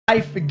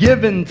life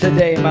given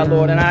today, my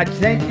Lord. And I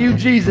thank you,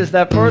 Jesus,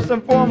 that first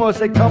and foremost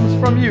it comes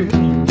from you,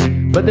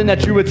 but then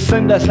that you would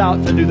send us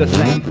out to do the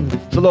same.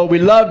 So, Lord, we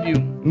love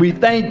you. We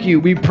thank you.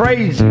 We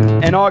praise you.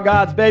 And all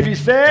God's babies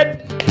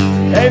said,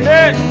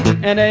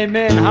 amen and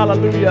amen.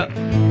 Hallelujah.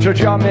 Church,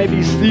 y'all may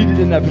be seated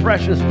in the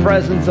precious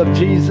presence of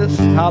Jesus.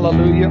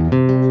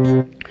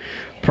 Hallelujah.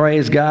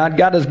 Praise God.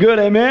 God is good.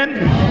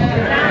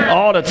 Amen.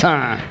 All the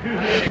time.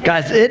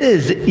 Guys, it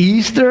is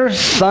Easter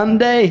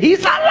Sunday.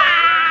 He's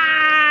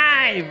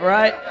alive,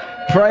 right?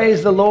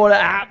 Praise the Lord.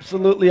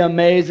 Absolutely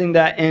amazing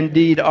that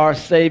indeed our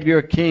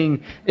Savior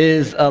King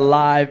is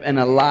alive, and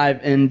alive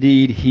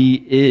indeed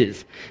He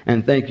is.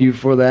 And thank you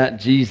for that,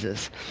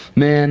 Jesus.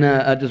 Man,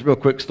 just real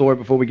quick story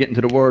before we get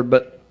into the Word,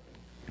 but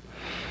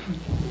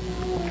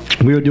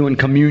we were doing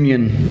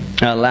communion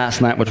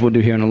last night, which we'll do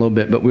here in a little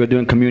bit, but we were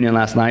doing communion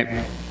last night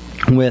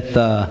with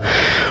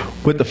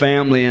the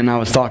family, and I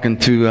was talking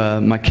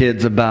to my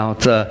kids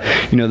about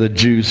the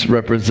juice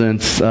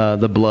represents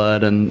the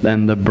blood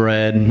and the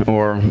bread,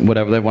 or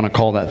whatever they want to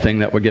call that thing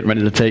that we're getting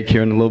ready to take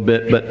here in a little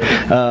bit, but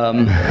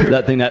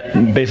that thing that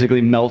basically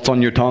melts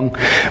on your tongue,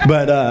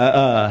 but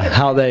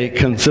how they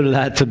consider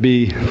that to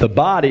be the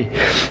body.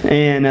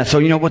 And so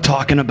we're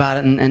talking about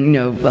it, and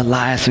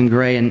Elias and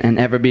Gray and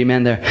Everby,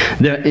 man,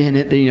 they're in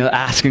it,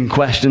 asking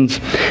questions.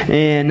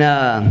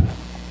 And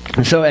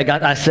so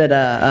I said,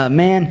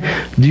 man,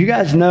 do you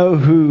guys know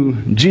who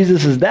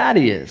Jesus'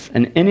 daddy is?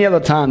 And any other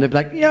time, they'd be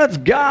like, it's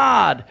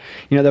God.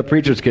 They're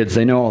preachers' kids.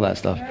 They know all that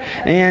stuff.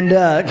 And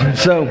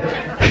so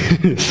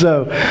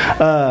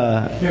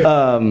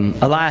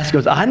Elias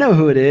goes, I know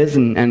who it is.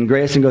 And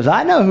Grayson goes,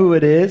 I know who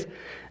it is.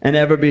 And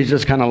everybody's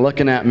just kind of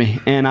looking at me.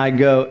 And I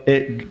go,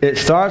 it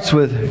starts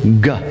with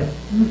G.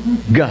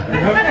 G.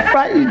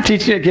 Right? You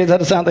teach your kids how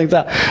to sound things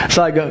out.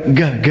 So I go,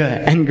 G, G.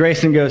 And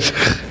Grayson goes,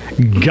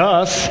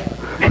 Gus.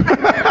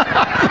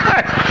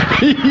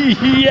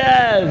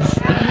 Yes.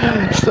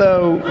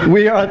 So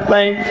we are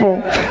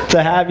thankful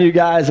to have you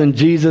guys in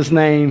Jesus'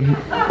 name,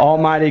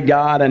 Almighty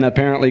God, and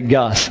apparently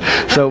Gus.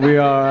 So we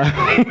are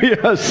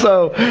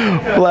so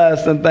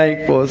blessed and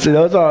thankful. See,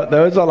 those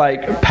are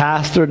like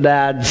pastor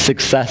dad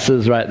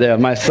successes right there.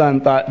 My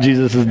son thought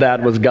Jesus'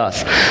 dad was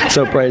Gus.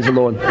 So praise the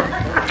Lord.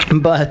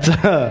 But,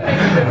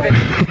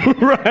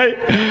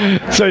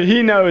 right? So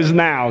he knows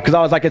now, because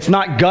I was like, it's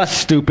not Gus,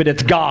 stupid,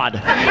 it's God.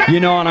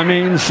 You know what I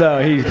mean?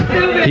 So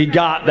he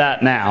got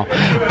that now.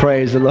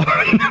 Praise the Lord.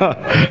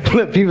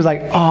 He was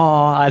like,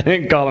 oh, I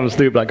didn't call him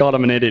stupid. I called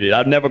him an idiot.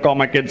 I'd never call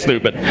my kid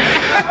stupid.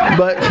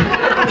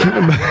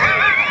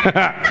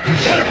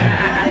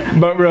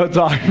 But real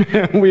talk,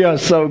 man, we are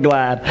so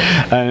glad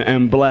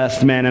and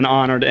blessed, man, and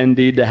honored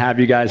indeed to have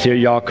you guys here.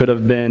 Y'all could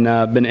have been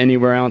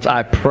anywhere else.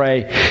 I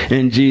pray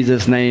in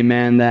Jesus' name,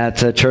 man,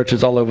 that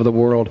churches all over the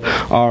world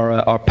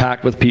are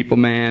packed with people,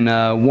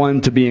 man. One,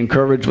 to be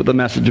encouraged with the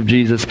message of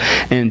Jesus,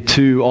 and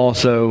two,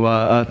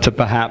 also to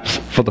perhaps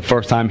for the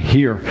first time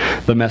hear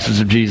the message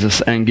of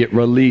Jesus and get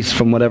released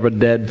from whatever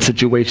dead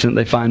situation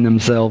that they find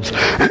themselves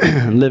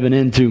living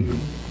into.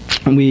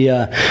 We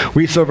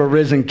serve a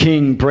risen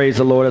King, praise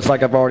the Lord. It's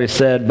like I've already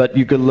said, but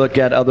you could look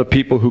at other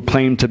people who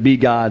claim to be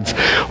gods,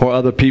 or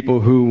other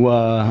people who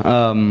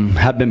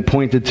have been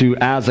pointed to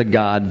as a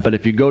god. But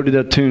if you go to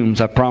their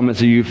tombs, I promise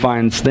you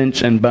find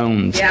stench and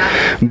bones.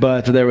 Yeah.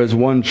 But there is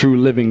one true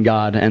living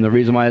God, and the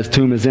reason why his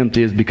tomb is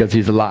empty is because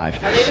he's alive.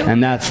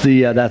 And that's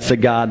the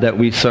God that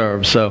we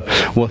serve. So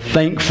we're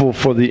thankful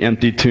for the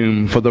empty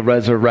tomb, for the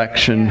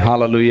resurrection,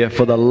 hallelujah,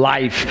 for the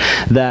life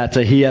that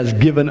he has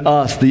given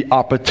us the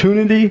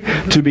opportunity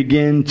to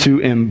begin to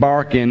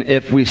embark in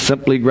if we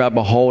simply grab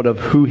a hold of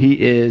who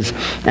he is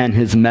and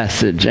his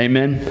message.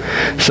 Amen.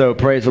 So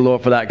praise the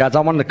Lord for that. Guys, I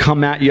wanted to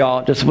come at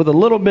y'all just with a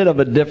little bit of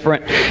a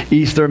different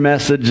Easter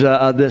message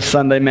this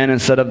Sunday, man,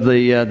 instead of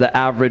the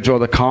average or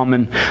the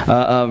common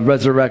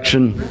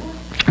resurrection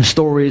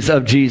stories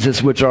of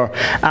Jesus, which are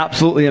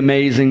absolutely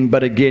amazing.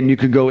 But again, you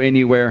could go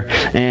anywhere,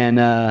 and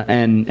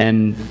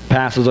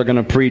pastors are going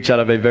to preach out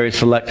of a very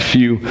select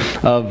few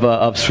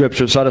of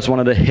Scripture. So I just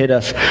wanted to hit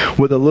us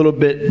with a little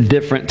bit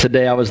different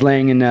today. I was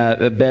laying in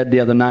bed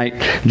the other night,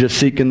 just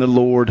seeking the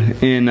Lord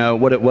in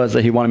what it was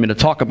that He wanted me to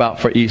talk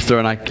about for Easter,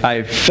 and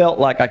I felt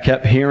like I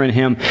kept hearing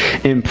Him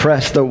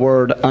impress the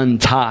word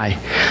 "untie"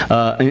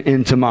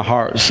 into my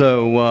heart.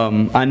 So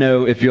I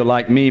know if you're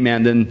like me,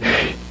 man, then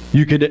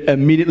you could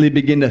immediately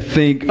begin to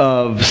think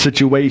of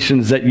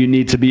situations that you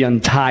need to be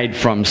untied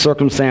from,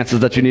 circumstances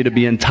that you need to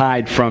be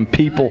untied from,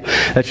 people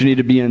that you need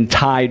to be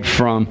untied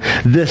from,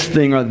 this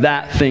thing or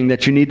that thing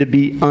that you need to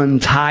be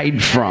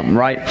untied from,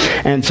 right?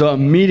 And so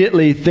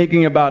immediately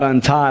thinking about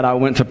untied, I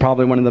went to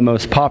probably one of the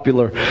most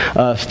popular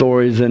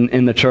stories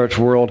in the church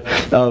world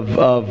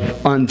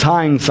of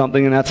untying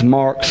something, and that's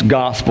Mark's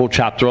Gospel,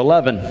 chapter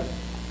 11.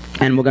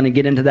 And we're going to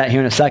get into that here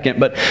in a second.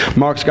 But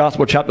Mark's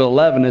Gospel, chapter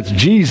 11, it's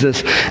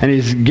Jesus, and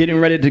he's getting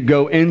ready to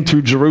go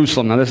into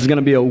Jerusalem. Now, this is going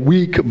to be a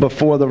week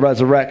before the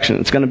resurrection.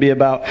 It's going to be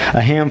about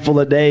a handful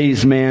of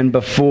days, man,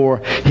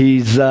 before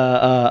he's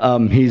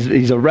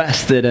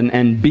arrested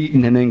and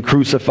beaten and then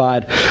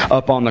crucified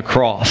up on the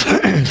cross.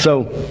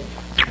 So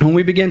when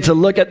we begin to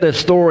look at this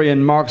story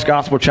in Mark's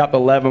Gospel, chapter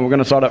 11, we're going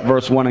to start at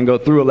verse 1 and go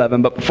through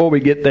 11. But before we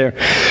get there,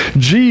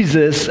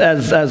 Jesus,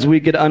 as we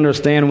could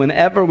understand,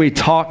 whenever we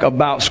talk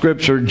about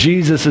Scripture,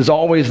 Jesus is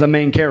always the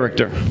main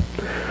character.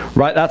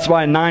 Right? That's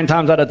why 9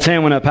 times out of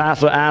 10 when a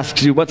pastor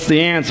asks you, what's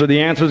the answer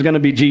is going to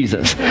be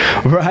Jesus.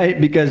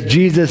 Right? Because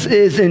Jesus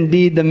is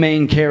indeed the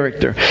main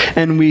character.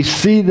 And we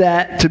see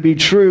that to be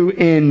true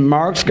in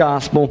Mark's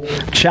Gospel,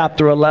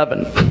 chapter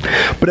 11.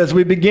 But as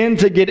we begin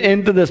to get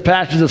into this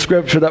passage of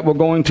Scripture that we're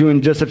going to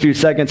in just a few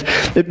seconds,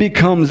 it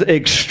becomes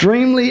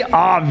extremely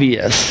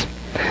obvious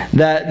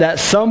that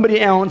somebody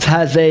else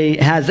has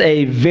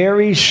a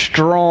very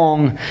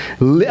strong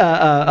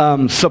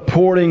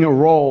supporting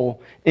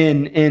role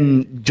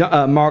in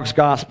Mark's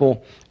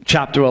Gospel,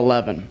 chapter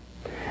 11.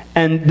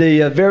 And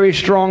the very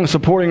strong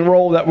supporting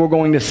role that we're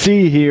going to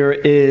see here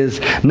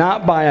is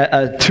not by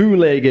a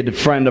two-legged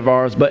friend of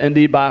ours, but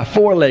indeed by a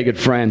four-legged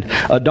friend,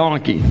 a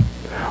donkey.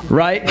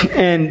 Right?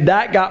 And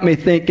that got me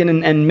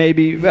thinking, and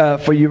maybe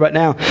for you right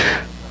now,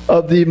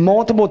 of the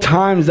multiple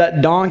times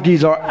that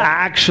donkeys are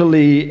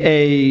actually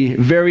a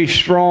very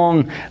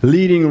strong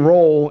leading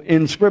role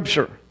in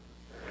Scripture.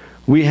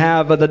 We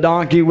have the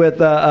donkey with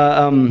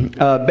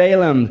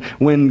Balaam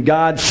when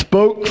God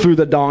spoke through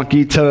the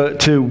donkey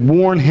to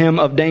warn him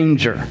of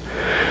danger.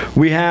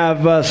 We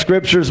have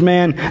scriptures,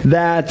 man,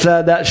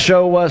 that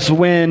show us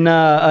when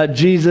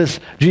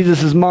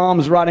Jesus'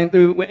 mom's riding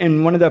through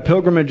in one of their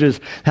pilgrimages,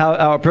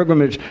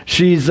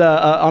 she's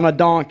on a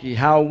donkey.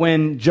 How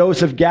when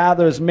Joseph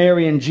gathers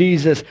Mary and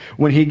Jesus,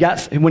 when he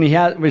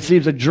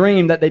receives a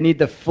dream that they need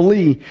to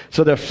flee,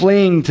 so they're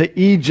fleeing to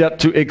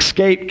Egypt to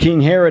escape King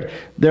Herod.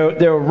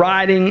 They're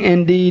riding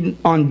indeed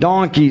on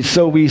donkeys.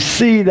 So we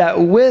see that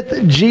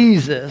with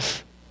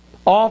Jesus,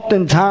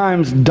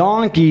 oftentimes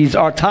donkeys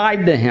are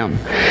tied to him.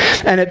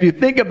 And if you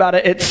think about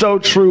it, it's so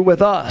true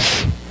with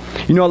us.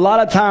 You know, a lot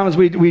of times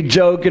we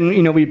joke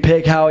and, we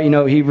pick how,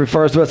 he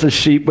refers to us as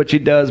sheep, which he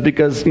does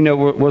because,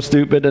 we're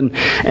stupid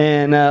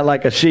and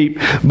like a sheep.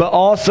 But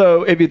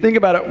also, if you think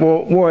about it,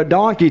 we're a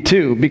donkey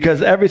too,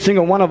 because every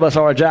single one of us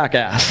are a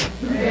jackass.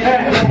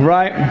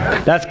 Right?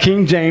 That's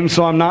King James,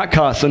 so I'm not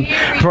cussing.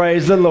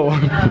 Praise the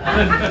Lord.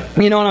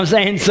 You know what I'm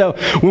saying? So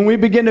when we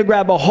begin to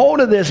grab a hold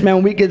of this,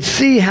 man, we can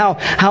see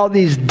how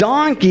these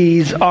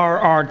donkeys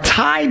are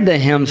tied to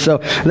him.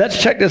 So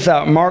let's check this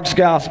out. Mark's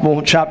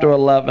Gospel, chapter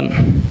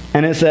 11.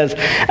 And it says,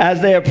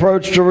 as they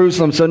approached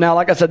Jerusalem. So now,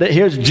 like I said,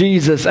 here's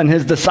Jesus and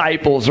his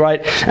disciples,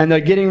 right? And they're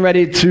getting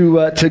ready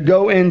to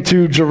go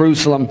into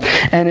Jerusalem.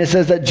 And it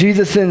says that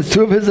Jesus sends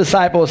 2 of his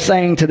disciples,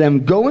 saying to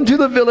them, go into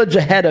the village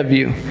ahead of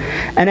you.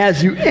 And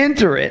as you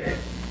enter it,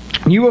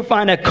 you will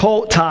find a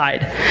colt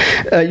tied.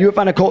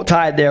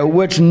 There,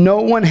 which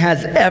no one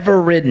has ever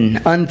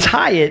ridden.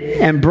 Untie it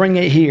and bring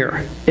it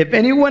here. If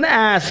anyone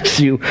asks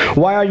you,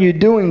 why are you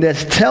doing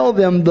this? Tell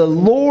them the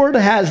Lord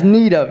has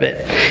need of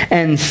it,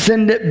 and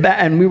send it back,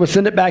 and we will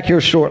send it back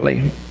here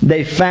shortly.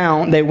 They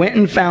went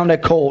and found a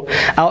colt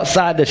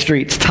outside the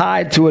streets,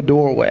 tied to a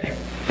doorway.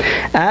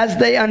 As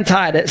they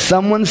untied it,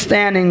 someone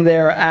standing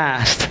there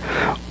asked,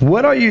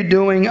 what are you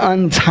doing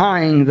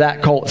untying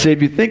that colt? See,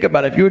 if you think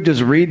about it, if you would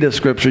just read this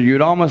scripture,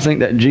 you'd almost think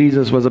that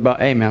Jesus was about,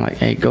 hey man,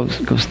 go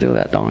steal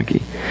that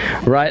donkey.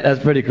 Right?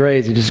 That's pretty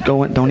crazy. Just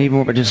go,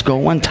 just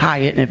go untie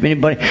it. And if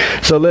anybody,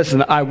 so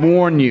listen, I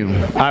warn you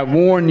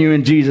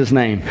in Jesus'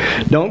 name.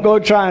 Don't go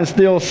try and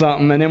steal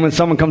something, and then when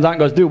someone comes out and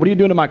goes, dude, what are you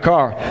doing to my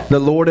car? The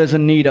Lord is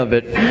in need of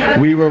it.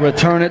 We will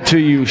return it to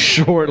you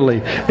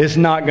shortly. It's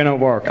not going to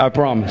work, I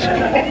promise.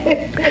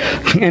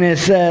 And it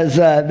says,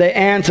 they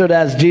answered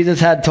as Jesus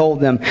had told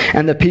them,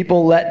 and the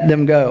people let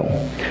them go.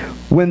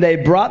 When they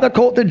brought the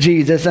colt to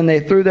Jesus and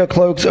they threw their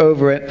cloaks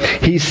over it,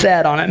 he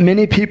sat on it.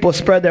 Many people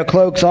spread their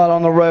cloaks out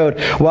on the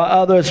road, while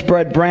others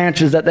spread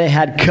branches that they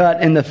had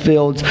cut in the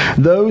fields.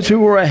 Those who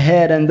were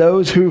ahead and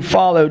those who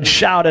followed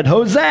shouted,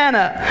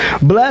 Hosanna!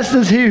 Blessed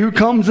is he who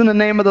comes in the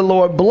name of the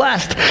Lord.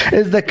 Blessed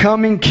is the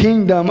coming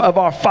kingdom of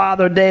our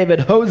father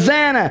David.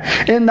 Hosanna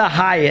in the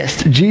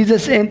highest.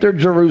 Jesus entered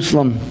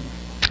Jerusalem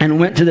and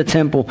went to the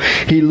temple.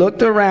 He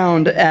looked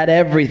around at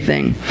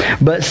everything.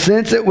 But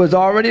since it was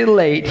already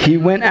late, he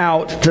went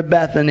out to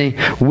Bethany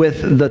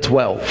with the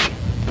 12.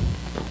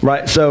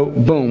 Right? So,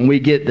 boom, we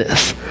get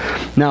this.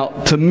 Now,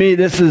 to me,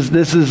 this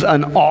is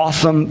an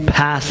awesome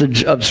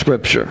passage of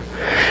Scripture.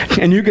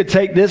 And you could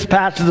take this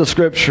passage of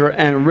Scripture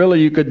and really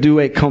you could do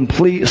a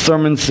complete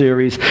sermon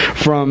series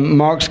from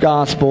Mark's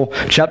Gospel,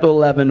 chapter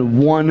 11,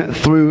 1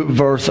 through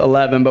verse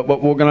 11. But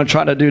what we're going to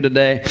try to do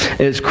today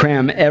is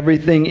cram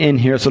everything in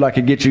here so that I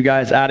could get you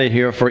guys out of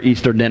here for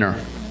Easter dinner.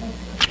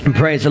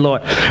 Praise the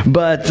Lord.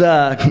 But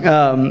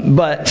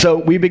so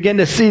we begin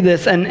to see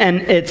this, and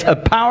it's a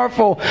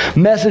powerful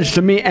message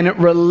to me, and it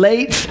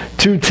relates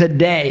to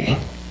today.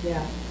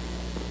 Yeah.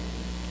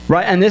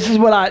 Right? And this is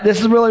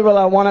really what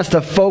I want us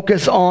to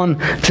focus on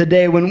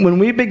today. When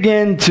we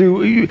begin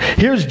to,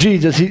 here's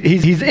Jesus.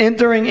 He's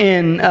entering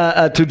in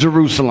to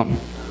Jerusalem.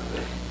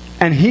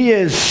 And he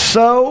is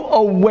so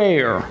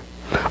aware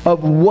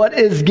of what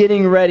is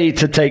getting ready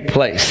to take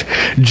place.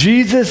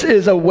 Jesus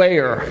is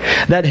aware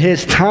that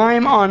his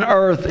time on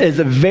earth is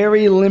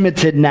very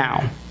limited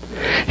now.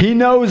 He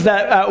knows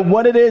that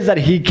what it is that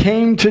he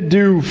came to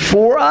do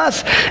for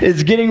us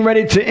is getting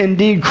ready to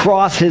indeed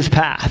cross his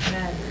path.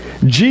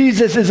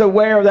 Jesus is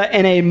aware that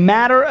in a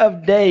matter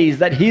of days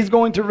that he's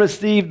going to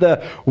receive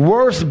the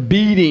worst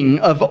beating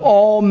of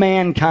all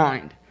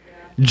mankind.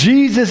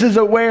 Jesus is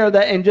aware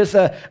that in just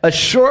a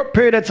short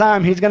period of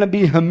time, he's going to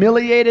be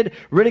humiliated,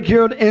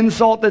 ridiculed,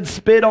 insulted,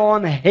 spit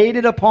on,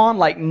 hated upon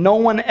like no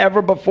one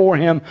ever before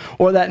him,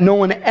 or that no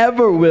one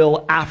ever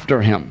will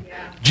after him.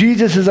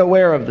 Jesus is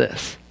aware of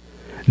this.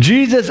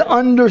 Jesus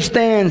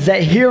understands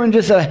that here in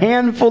just a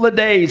handful of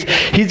days,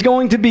 he's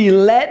going to be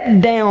let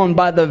down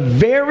by the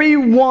very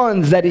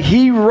ones that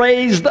he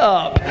raised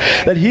up,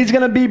 that he's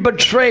going to be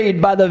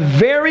betrayed by the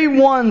very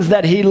ones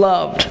that he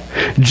loved.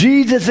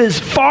 Jesus is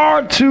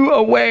far too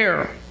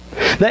aware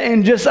that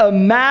in just a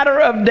matter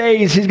of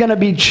days, he's going to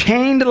be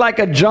chained like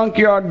a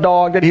junkyard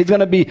dog, that he's going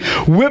to be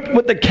whipped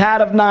with the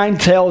cat of nine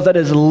tails that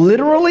is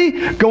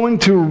literally going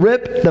to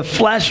rip the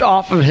flesh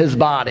off of his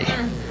body.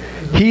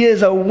 He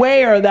is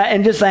aware that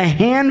in just a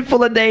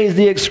handful of days,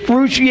 the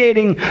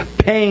excruciating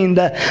pain,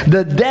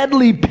 the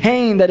deadly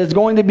pain that is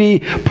going to be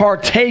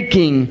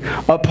partaking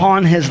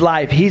upon his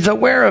life. He's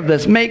aware of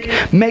this. Make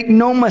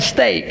no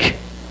mistake.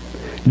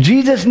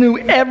 Jesus knew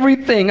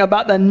everything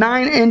about the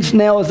 9-inch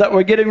nails that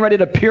were getting ready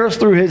to pierce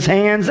through his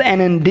hands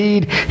and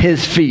indeed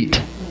his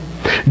feet.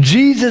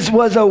 Jesus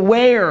was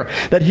aware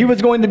that he was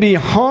going to be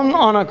hung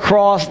on a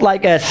cross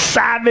like a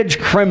savage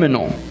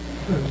criminal.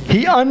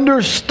 He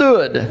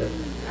understood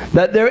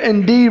that there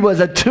indeed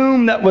was a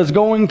tomb that was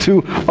going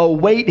to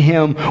await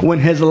him when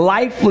his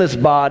lifeless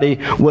body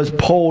was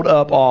pulled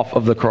up off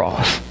of the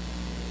cross.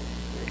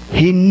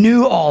 He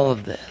knew all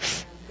of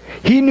this.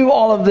 He knew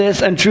all of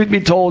this, and truth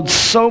be told,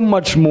 so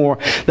much more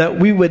that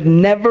we would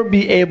never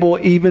be able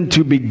even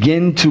to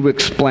begin to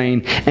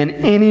explain, and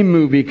any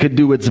movie could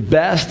do its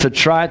best to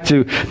try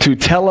to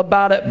tell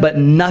about it, but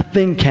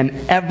nothing can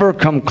ever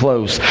come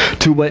close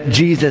to what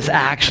Jesus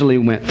actually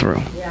went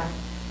through. Yeah.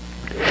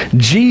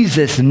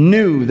 Jesus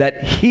knew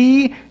that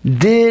he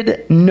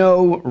did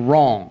no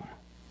wrong.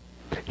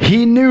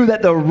 He knew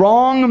that the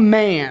wrong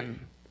man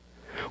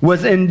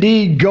was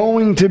indeed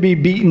going to be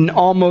beaten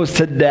almost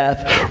to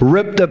death,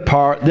 ripped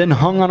apart, then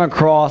hung on a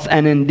cross,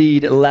 and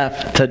indeed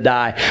left to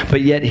die.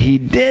 But yet he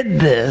did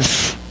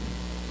this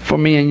for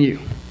me and you.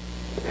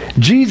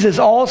 Jesus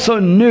also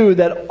knew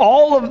that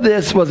all of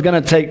this was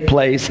going to take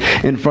place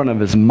in front of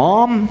his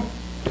mom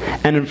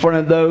and in front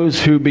of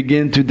those who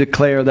begin to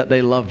declare that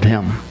they loved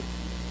him.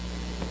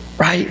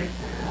 Right?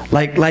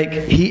 Like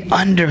he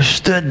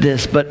understood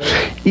this, but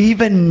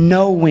even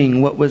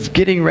knowing what was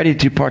getting ready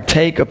to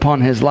partake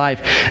upon his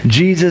life,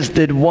 Jesus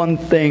did one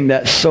thing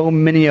that so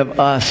many of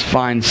us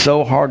find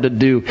so hard to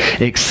do,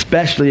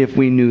 especially if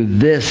we knew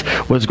this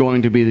was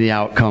going to be the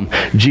outcome.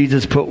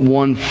 Jesus put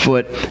one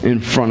foot in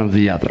front of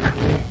the other.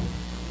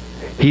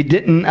 He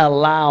didn't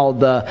allow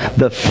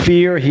the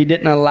fear. He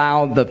didn't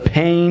allow the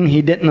pain.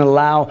 He didn't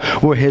allow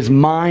where his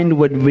mind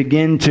would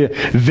begin to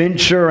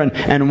venture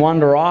and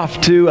wander off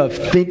to, of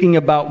thinking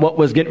about what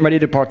was getting ready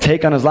to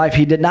partake on his life.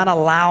 He did not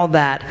allow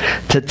that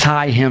to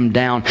tie him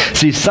down.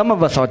 See, some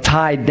of us are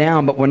tied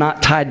down, but we're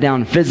not tied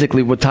down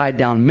physically. We're tied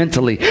down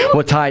mentally.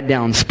 We're tied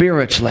down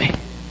spiritually.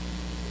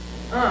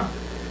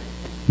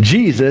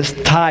 Jesus,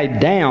 tied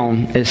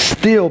down, is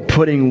still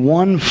putting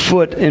one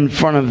foot in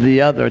front of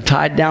the other.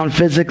 Tied down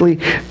physically,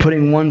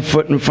 putting one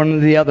foot in front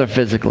of the other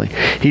physically.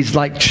 He's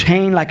like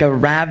chained like a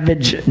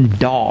ravaged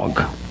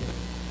dog.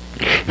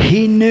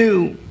 He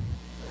knew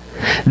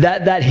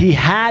that he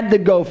had to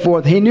go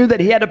forth. He knew that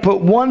he had to put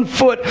one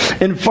foot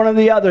in front of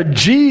the other.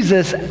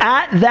 Jesus,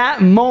 at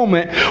that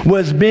moment,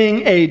 was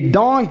being a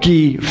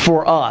donkey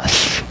for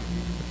us.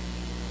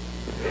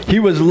 He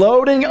was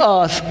loading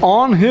us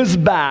on his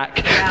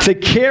back to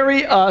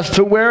carry us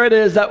to where it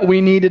is that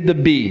we needed to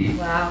be.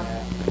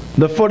 Wow.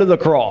 The foot of the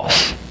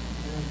cross.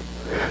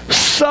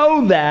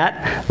 So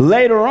that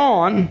later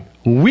on,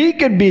 we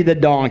could be the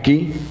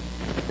donkey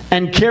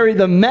and carry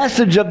the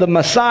message of the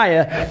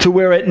Messiah to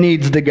where it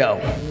needs to go.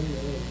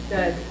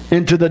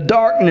 Into the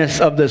darkness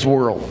of this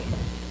world.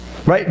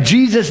 Right?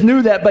 Jesus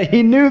knew that, but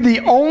he knew the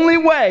only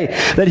way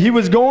that he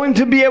was going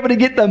to be able to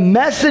get the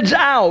message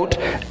out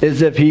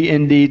is if he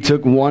indeed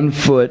took one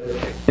foot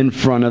in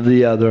front of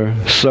the other,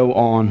 so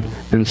on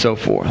and so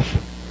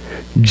forth.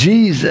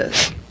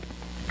 Jesus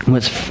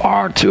was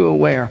far too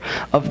aware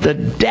of the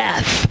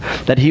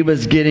death that he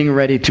was getting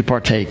ready to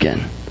partake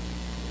in.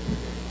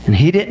 And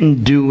he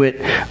didn't do it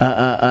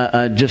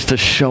just to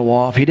show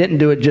off. He didn't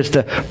do it just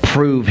to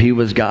prove he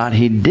was God.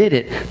 He did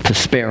it to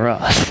spare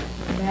us.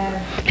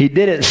 He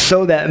did it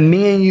so that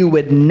me and you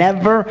would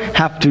never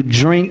have to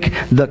drink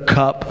the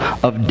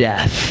cup of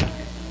death.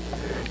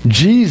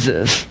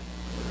 Jesus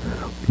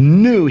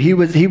knew he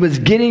was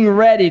getting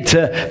ready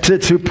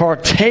to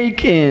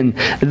partake in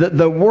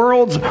the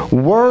world's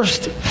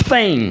worst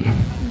thing,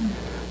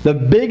 the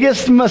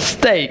biggest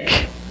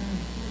mistake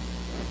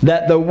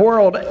that the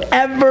world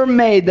ever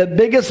made, the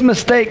biggest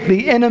mistake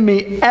the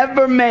enemy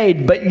ever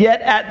made, but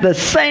yet at the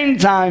same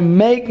time,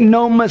 make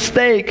no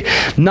mistake,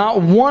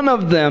 not one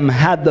of them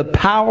had the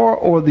power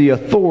or the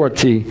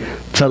authority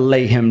to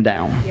lay him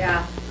down.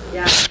 Yeah.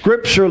 Yeah.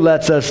 Scripture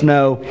lets us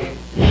know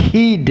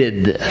he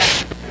did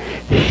this.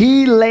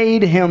 He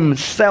laid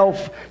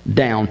himself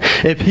down.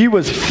 If he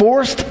was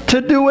forced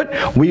to do it,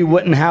 we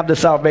wouldn't have the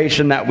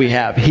salvation that we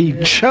have. He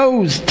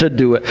chose to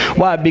do it.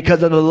 Why?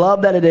 Because of the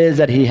love that it is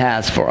that he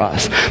has for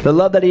us. The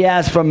love that he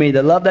has for me.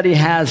 The love that he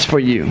has for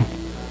you.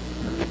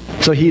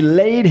 So he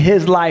laid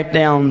his life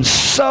down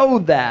so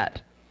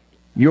that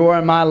your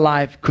and my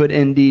life could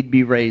indeed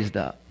be raised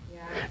up.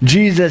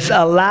 Jesus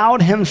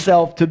allowed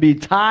himself to be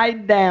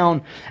tied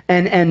down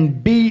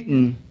and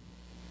beaten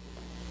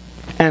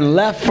and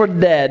left for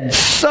dead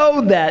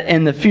so that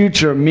in the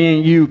future me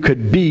and you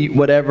could beat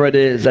whatever it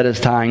is that is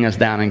tying us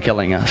down and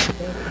killing us.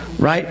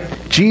 Right?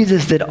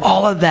 Jesus did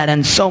all of that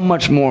and so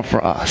much more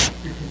for us.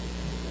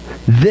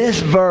 This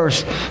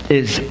verse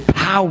is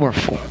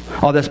powerful.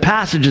 Oh, this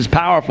passage is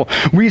powerful.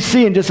 We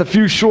see in just a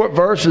few short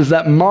verses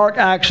that Mark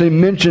actually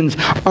mentions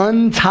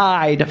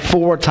untied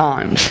 4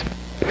 times.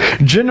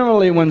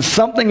 Generally, when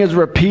something is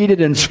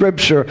repeated in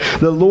Scripture,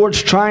 the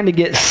Lord's trying to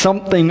get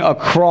something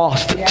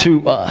across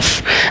to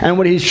us. And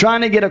what he's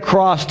trying to get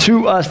across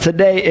to us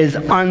today is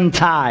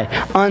untie,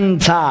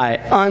 untie,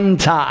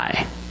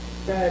 untie.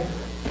 Good.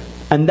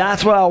 And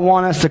that's what I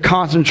want us to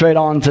concentrate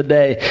on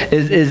today,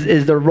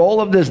 is the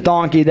role of this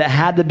donkey that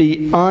had to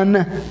be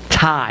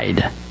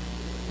untied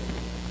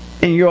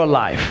in your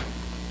life.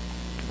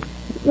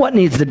 What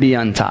needs to be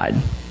untied?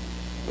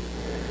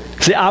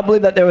 See, I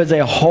believe that there is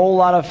a whole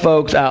lot of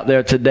folks out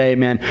there today,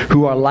 man,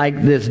 who are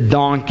like this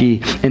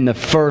donkey in the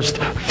first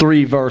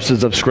 3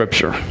 verses of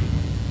Scripture.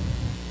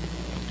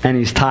 And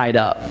he's tied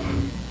up.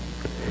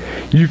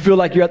 You feel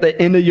like you're at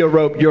the end of your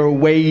rope. You're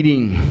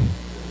waiting.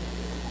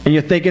 And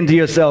you're thinking to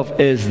yourself,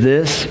 is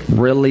this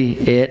really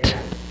it?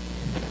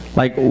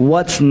 Like,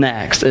 what's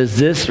next? Is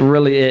this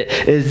really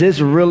it? Is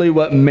this really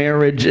what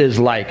marriage is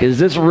like? Is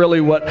this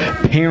really what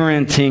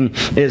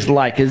parenting is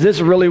like? Is this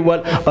really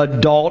what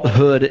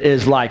adulthood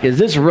is like? Is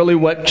this really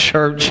what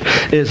church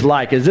is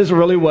like? Is this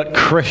really what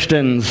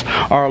Christians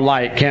are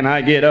like? Can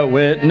I get a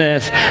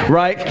witness?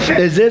 Right?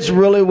 Is this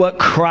really what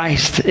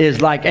Christ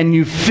is like? And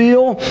you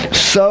feel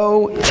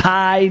so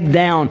tied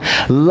down.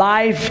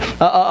 Life,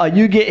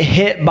 you get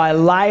hit by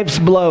life's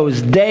blows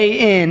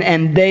day in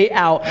and day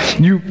out.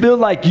 You feel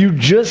like you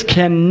just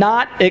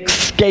cannot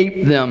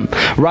escape them,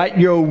 right?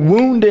 You're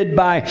wounded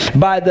by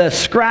the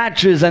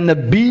scratches and the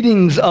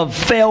beatings of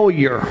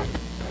failure.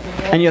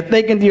 And you're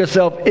thinking to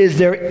yourself, is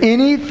there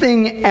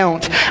anything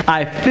else?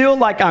 I feel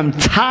like I'm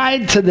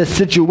tied to the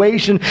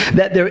situation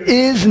that there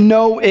is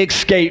no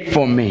escape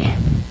for me.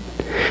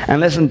 And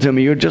listen to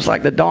me, you're just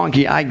like the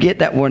donkey. I get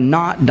that we're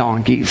not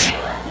donkeys.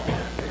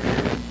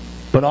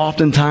 But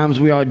oftentimes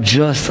we are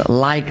just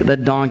like the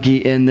donkey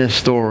in this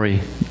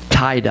story,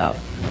 tied up.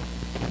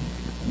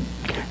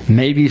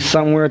 Maybe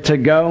somewhere to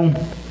go,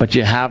 but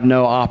you have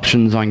no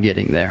options on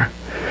getting there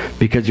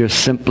because you're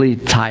simply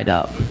tied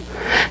up.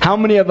 How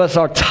many of us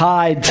are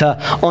tied to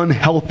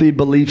unhealthy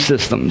belief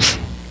systems?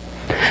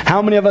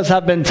 How many of us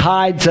have been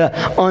tied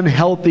to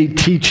unhealthy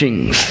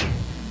teachings?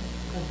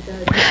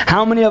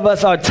 How many of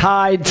us are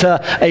tied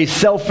to a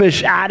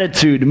selfish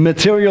attitude,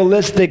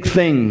 materialistic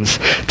things,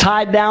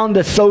 tied down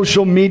to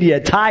social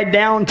media, tied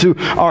down to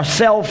our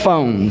cell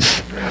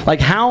phones? Like,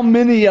 how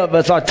many of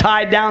us are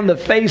tied down to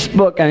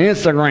Facebook and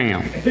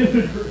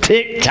Instagram,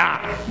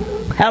 TikTok?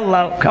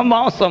 Hello, come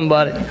on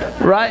somebody,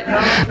 right?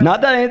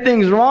 Not that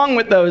anything's wrong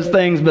with those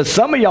things, but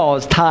some of y'all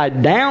is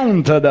tied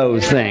down to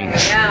those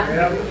things.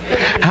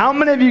 How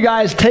many of you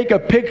guys take a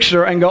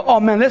picture and go, oh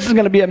man, this is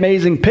going to be an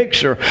amazing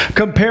picture,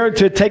 compared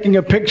to taking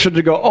a picture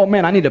to go, oh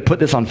man, I need to put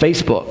this on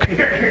Facebook?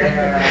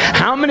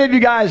 How many of you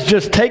guys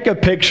just take a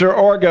picture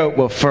or go,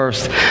 well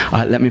first,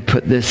 let me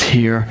put this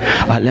here,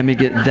 let me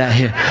get that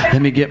here,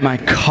 let me get my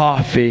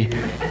coffee,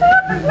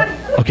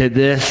 okay,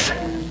 this,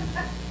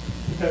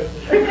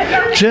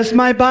 just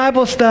my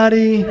Bible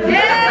study.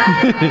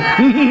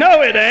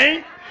 No, it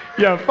ain't.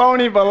 You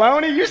phony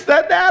baloney. You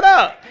set that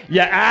up.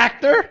 You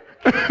actor.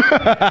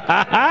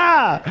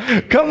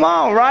 Come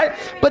on, right?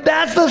 But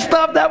that's the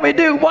stuff that we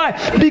do. Why?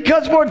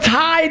 Because we're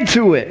tied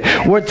to it.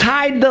 We're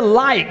tied to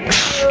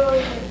likes,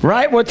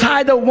 right? We're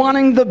tied to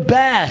wanting the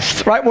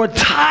best, right? We're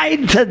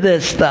tied to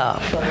this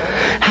stuff.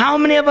 How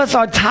many of us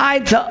are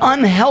tied to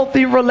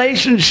unhealthy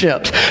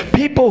relationships?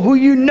 People who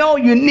you know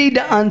you need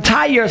to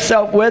untie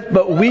yourself with,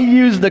 but we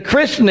use the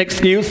Christian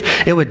excuse,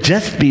 it would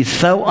just be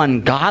so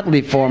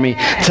ungodly for me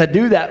to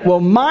do that. Well,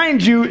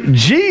 mind you,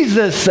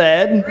 Jesus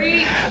said,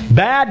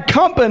 bad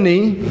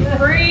company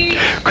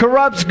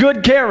corrupts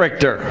good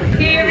character.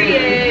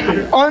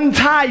 Period.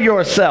 Untie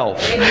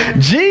yourself.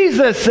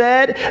 Jesus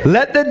said,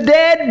 let the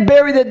dead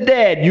bury the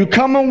dead. You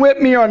coming with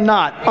me or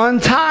not?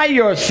 Untie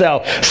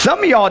yourself.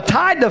 Some of y'all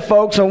tied to folks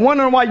folks are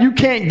wondering why you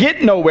can't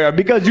get nowhere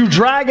because you're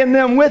dragging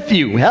them with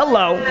you.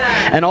 Hello.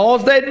 And all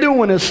they're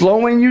doing is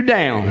slowing you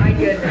down. My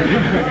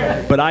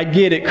goodness. But I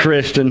get it,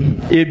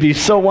 Christian. It'd be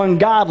so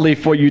ungodly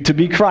for you to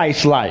be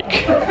Christ-like.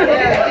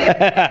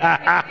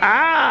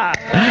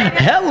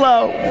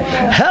 Hello.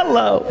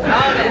 Hello.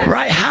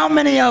 Right? How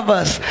many of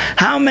us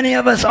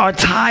are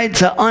tied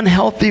to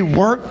unhealthy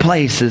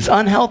workplaces,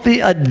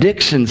 unhealthy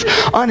addictions,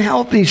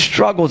 unhealthy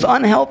struggles,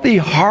 unhealthy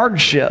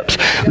hardships?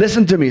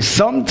 Listen to me.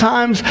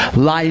 Sometimes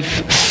life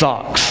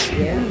sucks.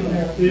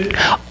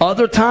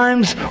 Other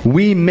times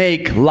we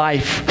make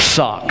life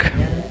suck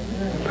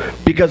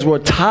because we're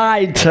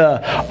tied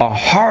to a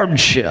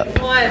hardship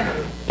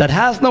that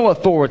has no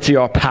authority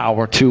or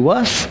power to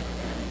us,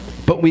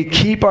 but we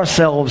keep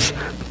ourselves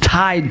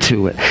tied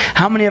to it.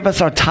 How many of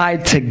us are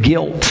tied to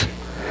guilt,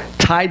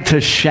 tied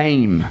to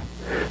shame,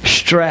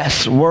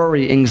 stress,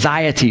 worry,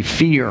 anxiety,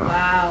 fear?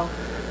 Wow.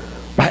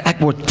 Right?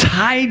 Like we're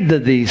tied to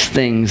these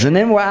things. And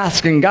then we're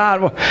asking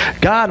God, well,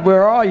 God,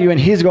 where are you? And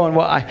he's going,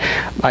 well,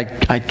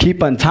 I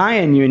keep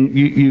untying you, and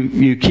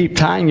you keep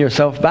tying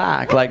yourself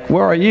back. Like,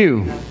 where are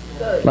you?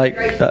 Like,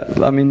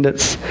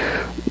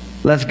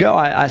 let's go.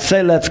 I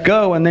say let's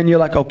go, and then you're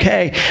like,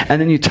 okay. And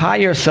then you tie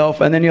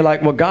yourself, and then you're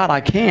like, well, God, I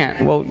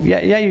can't. Well,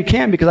 yeah, you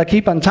can, because I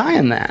keep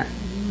untying that.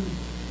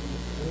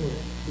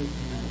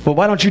 Well,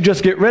 why don't you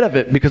just get rid of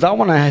it? Because I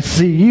want to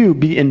see you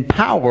be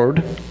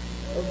empowered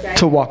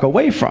to walk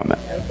away from it.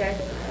 Okay.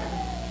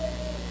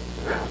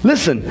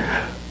 Listen,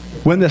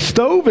 when the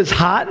stove is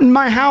hot in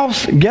my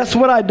house, guess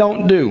what I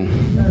don't do?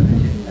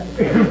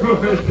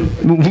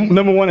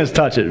 Number one is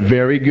touch it.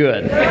 Very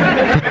good.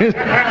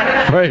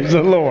 Praise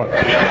the Lord.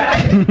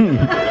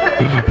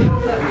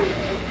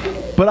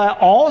 But I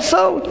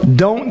also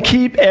don't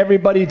keep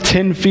everybody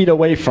 10 feet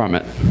away from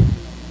it.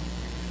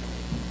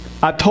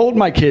 I told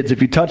my kids,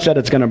 if you touch that,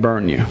 it's going to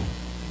burn you.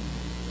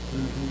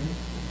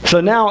 So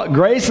now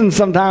Grayson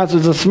sometimes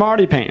is a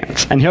smarty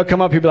pants, and he'll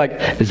come up, he'll be like,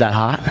 is that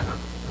hot?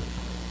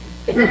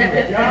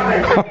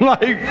 I'm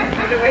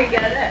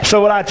like,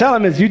 so what I tell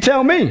him is, you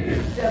tell me.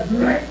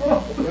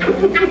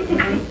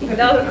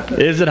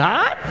 Is it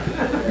hot?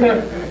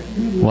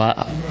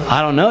 Well,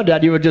 I don't know,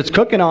 Dad. You were just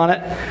cooking on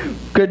it.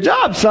 Good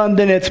job, son.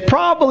 Then it's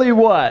probably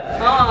what?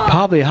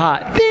 Probably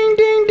hot. Ding,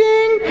 ding,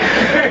 ding.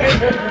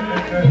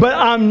 But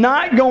I'm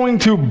not going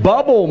to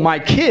bubble my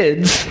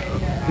kids,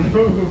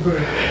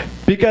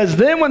 because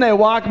then when they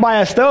walk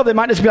by a stove, they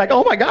might just be like,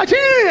 oh my gosh,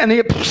 and they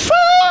get,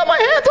 my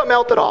hands are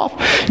melted off.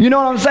 You know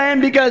what I'm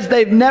saying? Because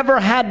they've never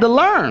had to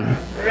learn.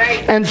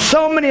 Right. And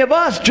so many of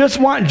us just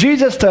want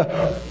Jesus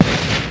to,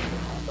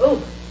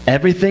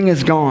 everything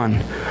is gone.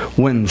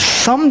 When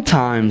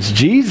sometimes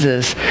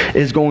Jesus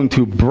is going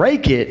to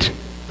break it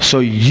so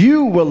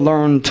you will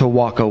learn to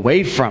walk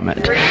away from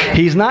it.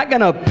 He's not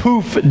going to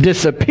poof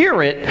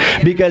disappear it,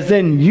 because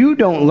then you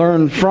don't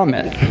learn from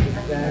it.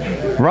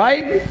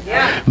 Right?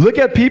 Yeah. Look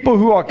at people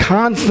who are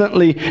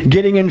constantly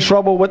getting in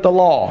trouble with the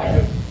law.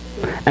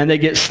 And they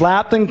get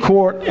slapped in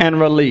court and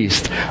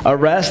released.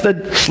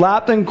 Arrested,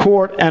 slapped in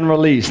court and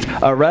released.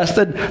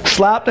 Arrested,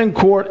 slapped in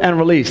court and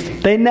released.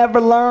 They never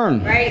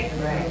learn. Right.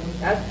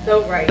 That's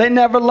so right. They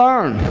never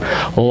learn.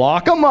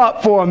 Lock them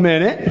up for a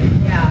minute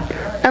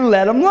and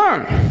let them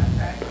learn.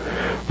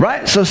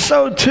 Right? So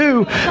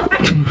too,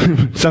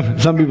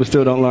 some people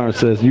still don't learn,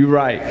 sis. You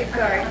right.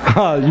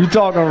 You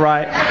talking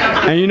right.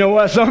 And you know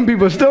what? Some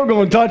people still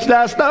going to touch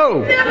that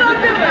stove.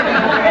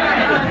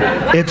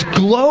 It's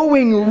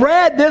glowing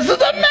red. This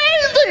is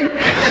amazing.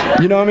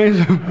 You know what I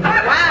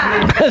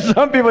mean?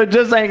 Some people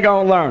just ain't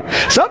going to learn.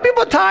 Some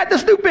people tied to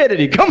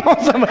stupidity. Come on,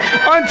 somebody.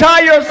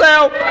 Untie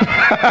yourself.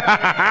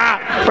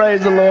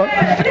 Praise the Lord.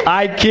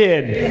 I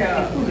kid.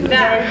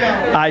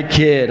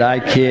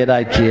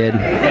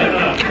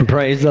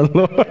 Praise the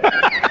Lord.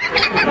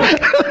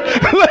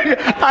 Look,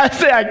 I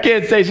say I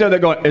can't say so. They're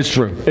going, it's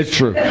true.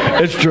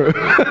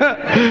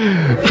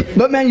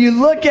 But man, you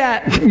look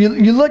at,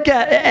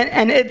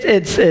 and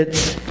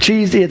it's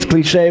cheesy, it's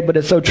cliche, but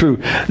it's so true.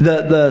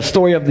 The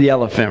story of the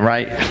elephant,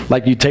 right?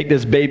 Like you take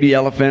this baby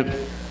elephant.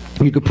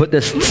 You could put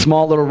this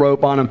small little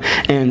rope on him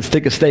and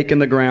stick a stake in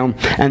the ground,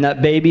 and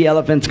that baby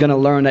elephant's going to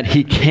learn that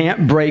he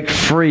can't break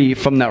free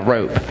from that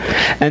rope.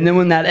 And then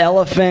when that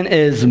elephant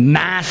is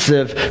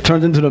massive,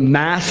 turns into the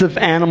massive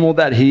animal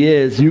that he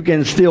is, you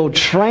can still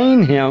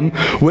train him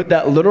with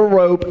that little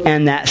rope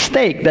and that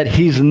stake, that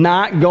he's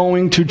not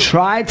going to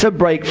try to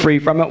break free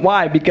from it.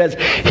 Why? Because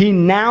he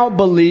now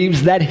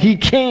believes that he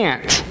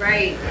can't.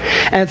 Right.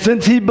 And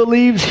since he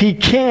believes he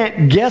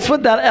can't, guess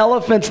what that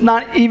elephant's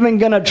not even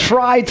going to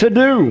try to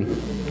do?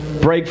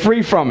 Break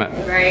free from it.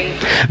 Right.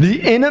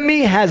 The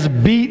enemy has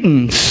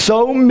beaten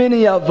so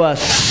many of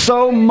us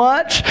so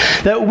much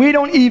that we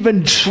don't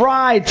even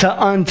try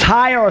to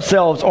untie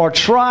ourselves or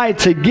try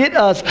to get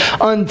us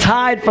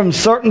untied from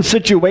certain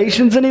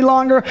situations any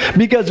longer,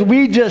 because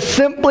we just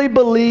simply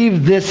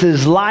believe this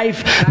is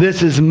life,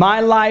 this is my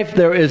life,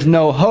 there is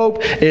no hope,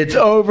 it's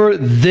over,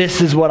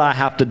 this is what I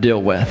have to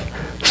deal with.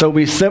 So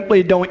we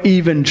simply don't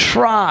even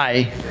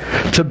try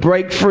to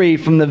break free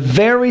from the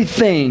very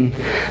thing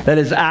that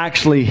is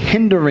actually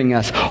hindering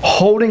us,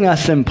 holding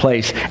us in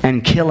place,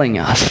 and killing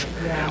us.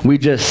 We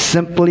just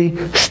simply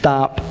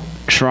stop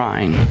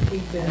trying.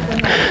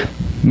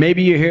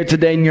 Maybe you're here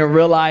today and you're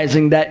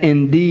realizing that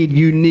indeed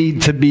you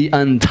need to be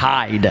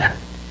untied.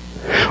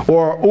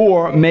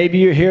 Or maybe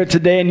you're here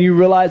today and you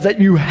realize that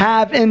you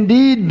have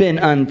indeed been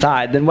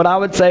untied. Then what I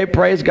would say,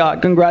 praise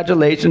God,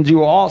 congratulations,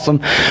 you are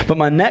awesome. But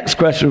my next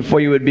question for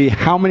you would be,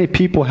 how many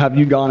people have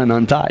you gone and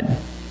untied?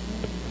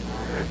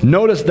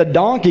 Notice the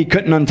donkey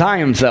couldn't untie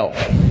himself.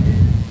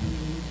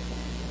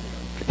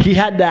 He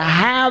had to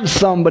have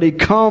somebody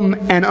come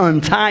and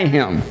untie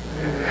him.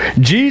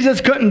 Jesus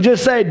couldn't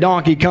just say,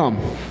 donkey, come.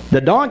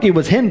 The donkey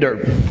was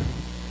hindered.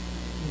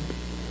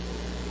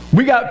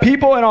 We got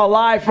people in our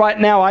life right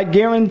now, I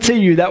guarantee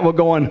you, that were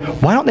going,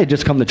 why don't they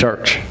just come to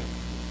church?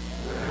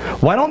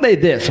 Why don't they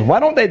this?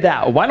 Why don't they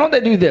that? Why don't they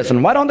do this?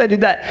 And why don't they do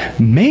that?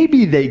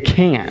 Maybe they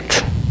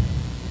can't.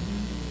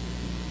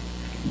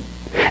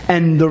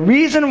 And the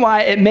reason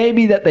why it may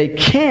be that they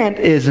can't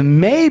is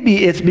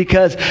maybe it's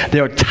because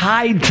they're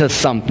tied to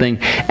something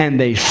and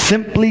they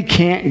simply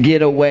can't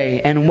get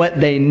away. And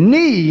what they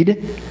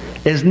need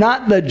is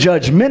not the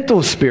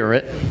judgmental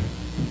spirit,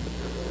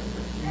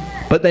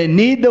 but they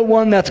need the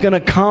one that's going to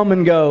come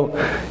and go,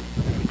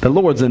 the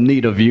Lord's in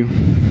need of you,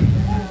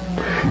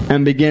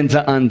 and begin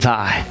to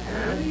untie.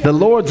 The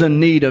Lord's in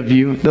need of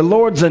you. The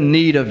Lord's in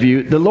need of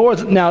you.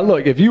 Now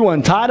look, if you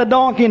untie the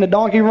donkey and the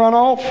donkey run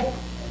off,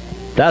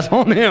 that's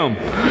on him,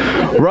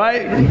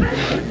 right?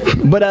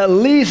 But at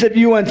least if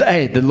you untie,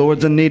 hey, the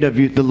Lord's in need of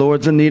you. The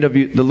Lord's in need of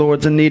you. The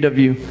Lord's in need of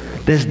you.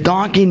 This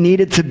donkey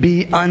needed to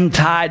be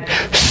untied.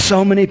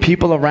 So many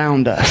people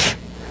around us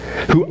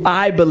who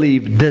I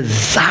believe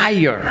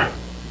desire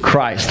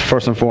Christ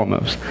first and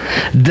foremost,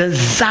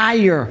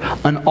 desire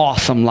an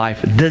awesome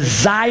life,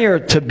 desire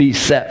to be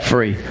set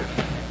free,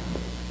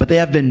 but they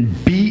have been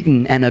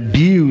beaten and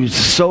abused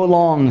so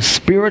long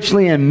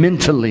spiritually and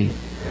mentally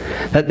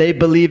that they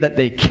believe that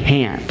they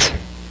can't,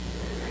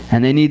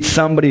 and they need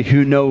somebody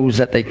who knows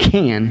that they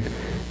can,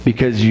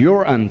 because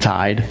you're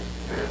untied,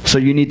 so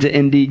you need to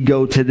indeed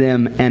go to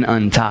them and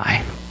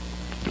untie.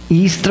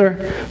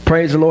 Easter,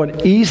 praise the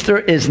Lord, Easter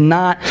is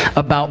not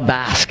about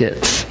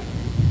baskets.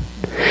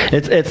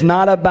 It's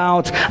not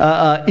about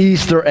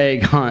Easter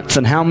egg hunts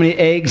and how many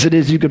eggs it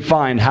is you could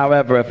find.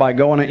 However, if I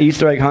go on an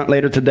Easter egg hunt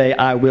later today,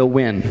 I will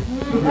win.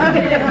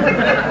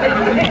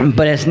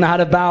 But it's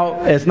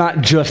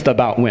not just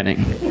about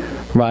winning,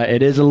 right?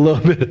 It is a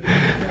little bit.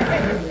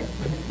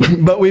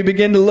 But we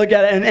begin to look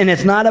at it, and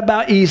it's not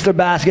about Easter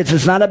baskets.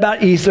 It's not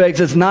about Easter eggs.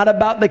 It's not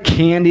about the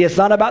candy. It's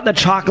not about the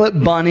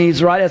chocolate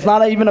bunnies, right? It's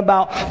not even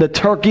about the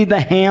turkey, the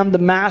ham, the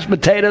mashed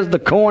potatoes, the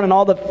corn, and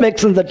all the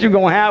fixings that you're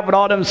going to have with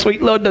all them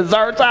sweet little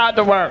desserts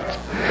afterwards.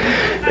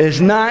 It's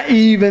not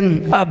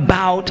even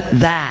about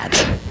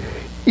that.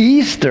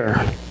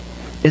 Easter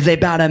is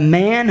about a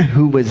man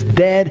who was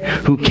dead,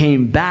 who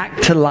came back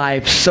to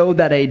life so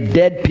that a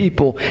dead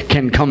people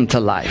can come to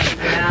life.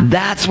 Yeah.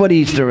 That's what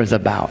Easter is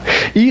about.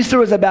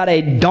 Easter is about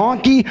a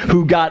donkey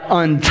who got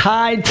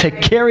untied to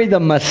carry the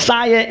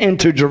Messiah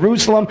into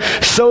Jerusalem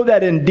so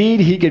that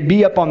indeed he could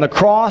be up on the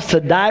cross, to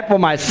die for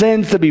my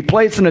sins, to be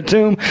placed in a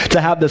tomb, to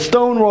have the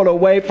stone rolled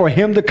away, for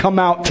him to come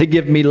out to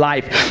give me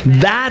life.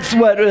 That's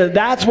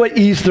what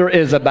Easter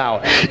is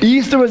about.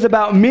 Easter is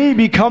about me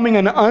becoming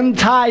an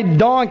untied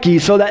donkey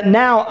so that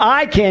now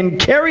I can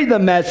carry the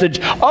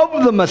message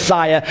of the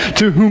Messiah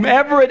to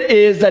whomever it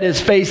is that is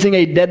facing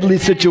a deadly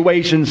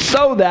situation,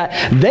 so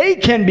that they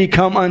can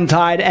become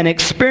untied and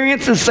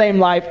experience the same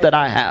life that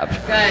I have.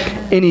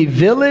 Good. Any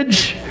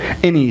village,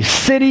 any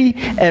city,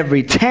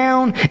 every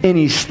town,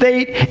 any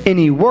state,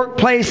 any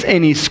workplace,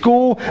 any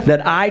school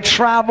that I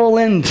travel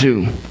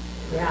into,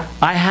 yeah,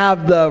 I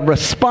have the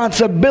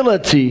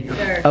responsibility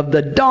of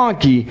the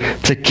donkey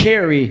to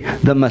carry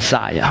the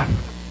Messiah.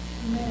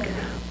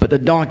 But the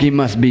donkey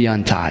must be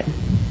untied.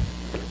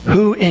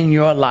 Who in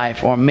your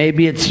life, or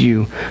maybe it's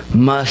you,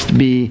 must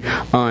be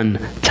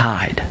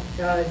untied?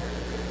 God.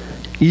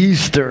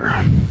 Easter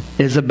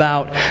is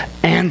about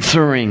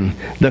answering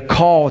the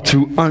call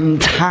to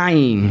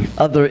untying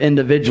other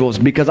individuals,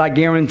 because I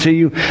guarantee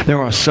you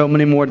there are so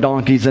many more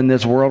donkeys in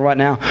this world right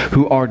now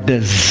who are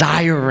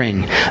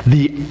desiring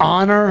the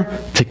honor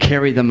to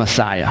carry the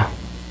Messiah.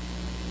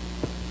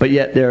 But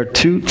yet they're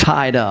too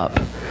tied up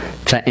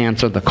to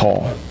answer the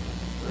call.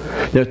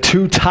 They're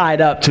too tied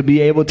up to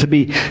be able to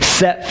be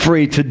set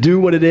free, to do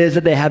what it is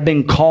that they have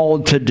been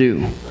called to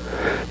do.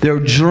 Their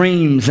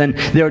dreams and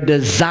their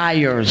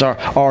desires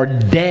are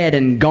dead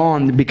and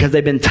gone because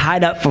they've been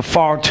tied up for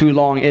far too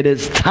long. It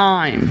is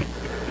time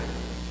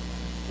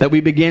that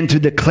we begin to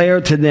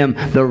declare to them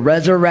the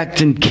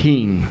resurrected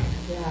King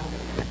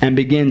and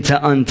begin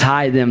to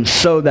untie them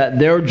so that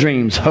their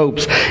dreams,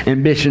 hopes,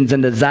 ambitions,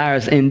 and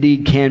desires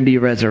indeed can be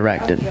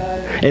resurrected.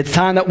 It's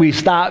time that we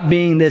stop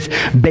being this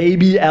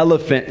baby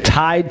elephant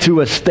tied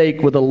to a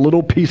stake with a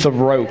little piece of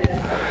rope.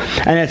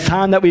 And it's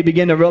time that we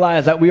begin to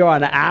realize that we are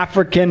an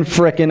African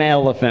frickin'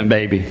 elephant,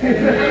 baby.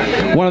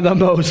 One of the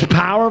most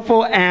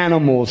powerful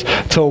animals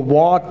to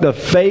walk the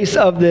face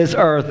of this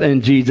earth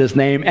in Jesus'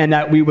 name. And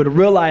that we would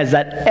realize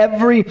that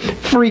every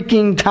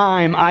freaking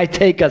time I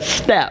take a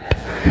step,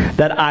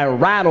 that I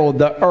rattle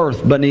the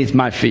earth beneath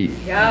my feet.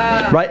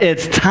 Yeah. Right?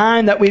 It's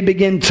time that we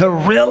begin to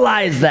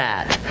realize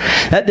that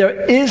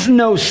there is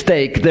no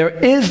stake, there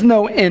is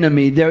no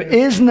enemy, there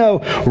is no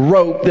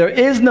rope, there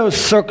is no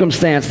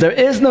circumstance, there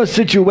is no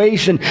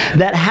situation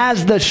that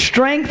has the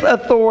strength,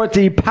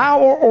 authority,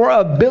 power, or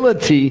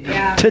ability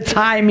to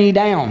tie me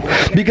down.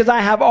 Because I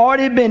have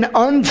already been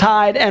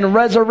untied and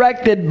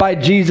resurrected by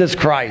Jesus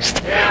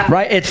Christ.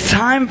 Right? It's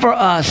time for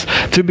us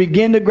to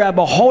begin to grab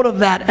a hold of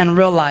that and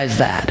realize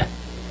that.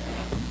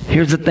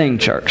 Here's the thing,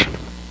 church.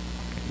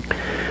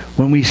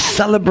 When we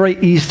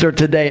celebrate Easter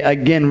today,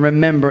 again,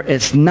 remember,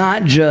 it's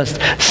not just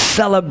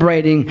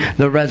celebrating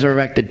the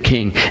resurrected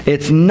King.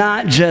 It's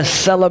not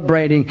just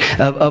celebrating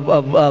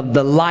of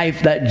the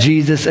life that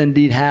Jesus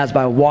indeed has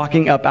by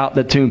walking up out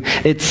the tomb.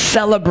 It's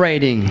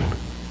celebrating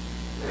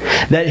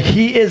that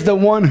He is the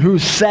one who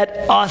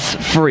set us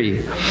free.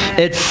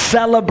 It's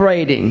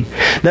celebrating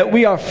that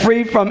we are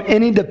free from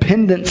any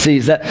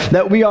dependencies,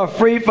 that we are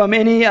free from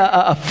any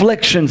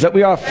afflictions, that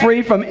we are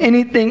free from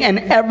anything and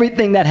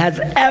everything that has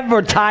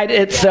ever tied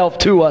itself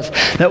to us,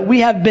 that we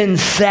have been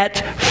set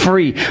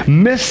free.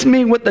 Miss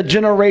me with the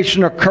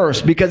generational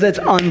curse, because it's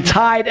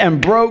untied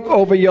and broke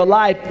over your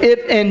life if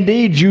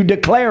indeed you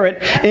declare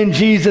it in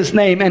Jesus'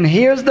 name. And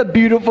here's the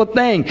beautiful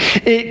thing.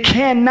 It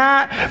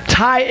cannot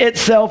tie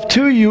itself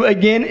to you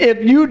again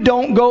if you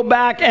don't go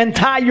back and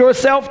tie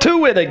yourself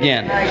to it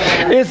again.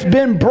 It's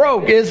been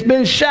broke. It's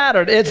been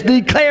shattered. It's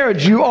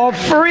declared you are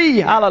free.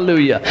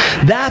 Hallelujah.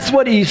 That's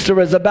what Easter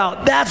is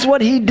about. That's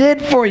what He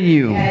did for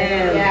you.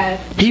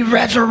 He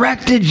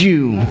resurrected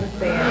you,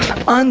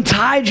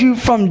 untied you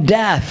from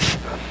death,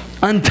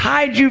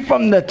 untied you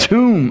from the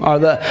tomb,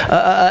 or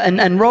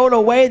and rolled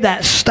away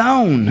that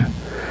stone,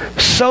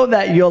 so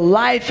that your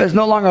life is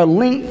no longer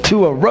linked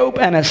to a rope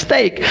and a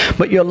stake,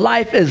 but your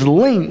life is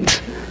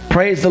linked,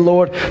 praise the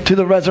Lord, to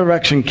the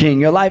resurrection King.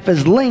 Your life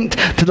is linked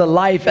to the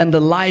life and the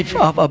life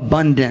of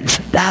abundance.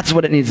 That's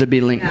what it needs to be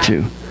linked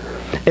to.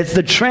 It's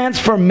the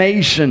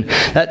transformation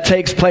that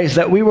takes place,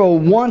 that we were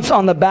once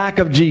on the back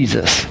of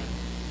Jesus.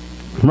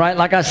 Right?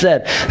 Like I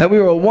said, that we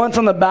were once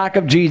on the back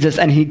of Jesus,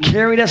 and He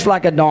carried us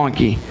like a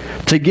donkey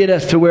to get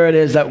us to where it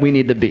is that we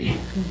need to be.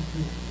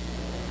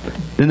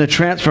 Then the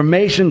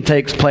transformation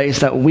takes place,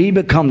 that we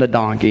become the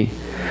donkey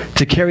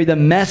to carry the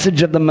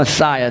message of the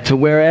Messiah to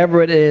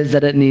wherever it is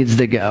that it needs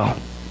to go.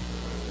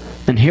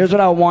 And here's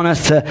what I want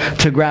us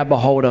to grab a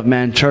hold of,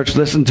 man. Church,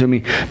 listen to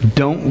me.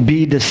 Don't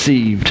be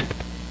deceived.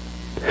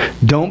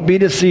 Don't be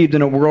deceived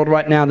in a world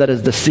right now that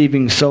is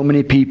deceiving so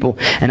many people.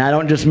 And I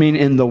don't just mean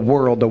in the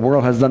world. The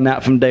world has done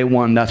that from day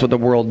one. That's what the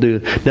world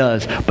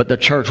does. But the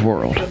church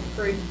world.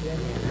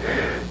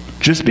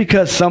 Just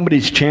because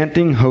somebody's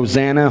chanting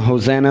Hosanna,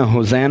 Hosanna,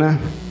 Hosanna,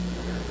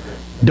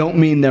 don't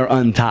mean they're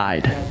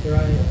untied. That's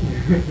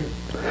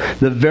right.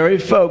 The very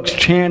folks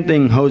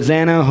chanting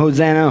Hosanna,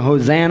 Hosanna,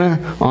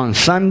 Hosanna on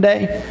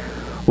Sunday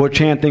were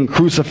chanting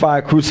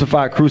Crucify,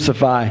 Crucify,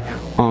 Crucify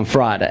on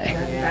Friday.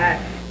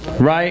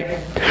 Right?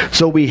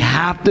 So we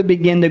have to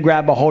begin to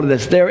grab a hold of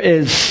this. There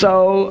is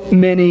so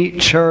many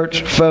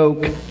church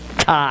folk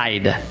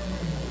tied.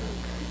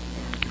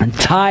 And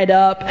tied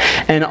up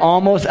and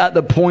almost at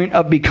the point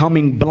of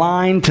becoming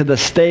blind to the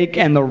stake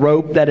and the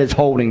rope that is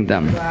holding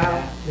them.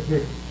 Wow.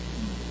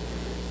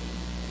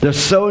 They're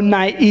so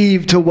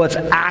naive to what's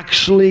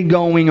actually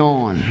going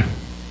on.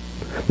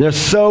 They're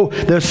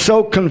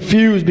so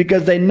confused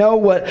because they know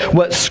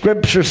what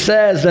Scripture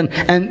says,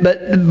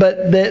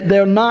 but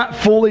they're not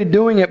fully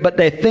doing it, but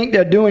they think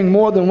they're doing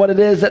more than what it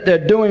is that they're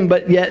doing,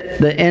 but yet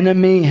the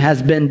enemy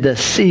has been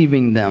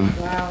deceiving them.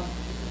 Wow.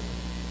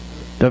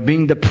 They're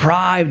being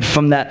deprived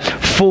from that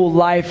full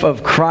life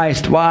of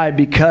Christ. Why?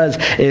 Because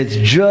it's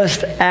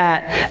just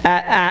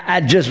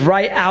just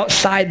right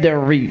outside their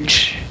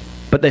reach.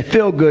 But they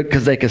feel good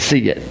because they can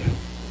see it.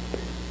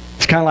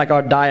 It's kind of like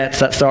our diets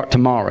that start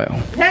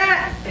tomorrow. Right?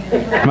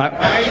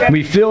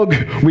 We feel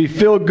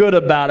good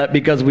about it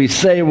because we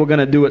say we're going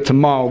to do it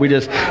tomorrow.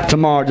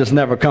 Tomorrow just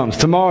never comes.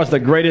 Tomorrow is the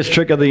greatest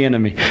trick of the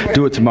enemy.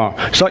 Do it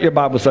tomorrow. Start your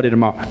Bible study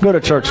tomorrow. Go to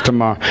church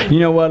tomorrow. You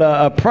know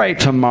what? Pray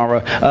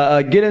tomorrow.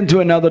 Get into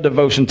another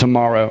devotion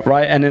tomorrow.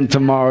 Right? And then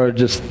tomorrow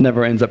just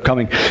never ends up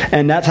coming.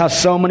 And that's how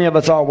so many of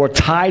us are. We're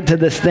tied to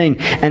this thing.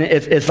 And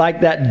it's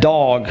like that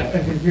dog.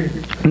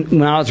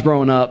 When I was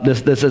growing up,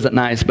 this isn't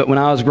nice, but when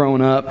I was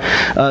growing up,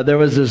 there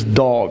was this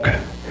dog.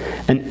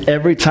 And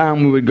every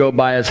time we would go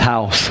by his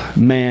house,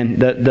 man,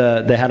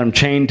 they had him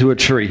chained to a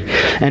tree.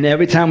 And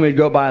every time we'd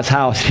go by his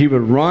house, he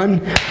would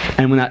run.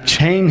 And when that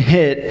chain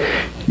hit,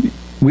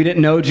 We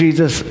didn't know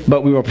Jesus,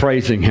 but we were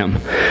praising him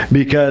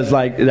because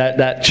like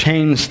that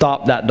chain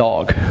stopped that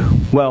dog.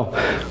 Well,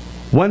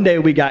 one day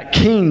we got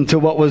keen to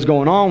what was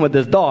going on with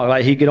this dog.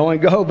 Like he could only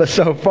go but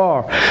so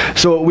far.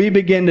 So what we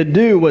began to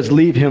do was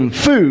leave him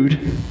food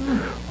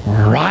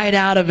right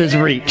out of his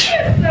reach.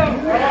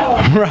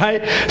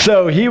 Right?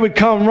 So he would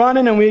come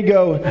running and we'd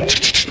go,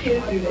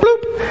 bloop.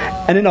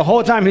 And then the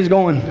whole time he's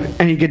going,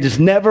 and he could just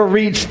never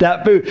reach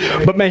that food.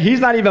 But man, he's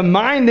not even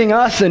minding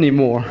us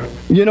anymore.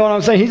 You know what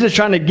I'm saying? He's just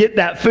trying to get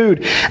that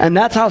food. And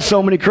that's how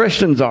so many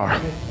Christians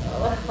are.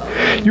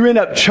 You end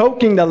up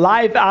choking the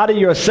life out of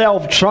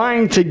yourself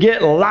trying to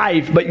get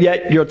life, but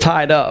yet you're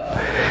tied up.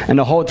 And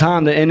the whole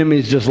time the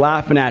enemy's just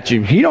laughing at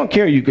you. He don't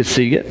care you could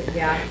see it.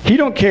 Yeah. He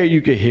don't care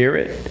you could hear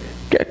it.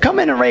 Come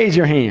in and raise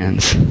your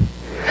hands.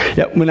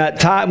 Yeah, when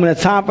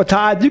it's time for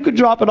tithe, you could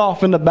drop it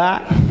off in the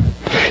back.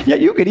 Yeah,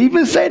 you could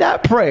even say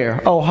that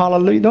prayer. Oh,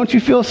 hallelujah. Don't you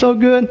feel so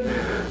good?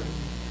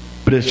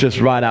 But it's just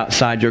right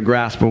outside your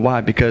grasp.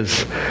 Why?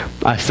 Because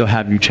I still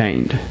have you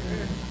chained.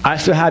 I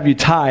still have you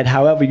tied.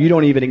 However, you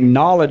don't even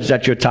acknowledge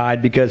that you're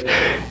tied because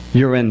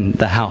you're in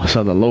the house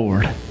of the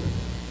Lord.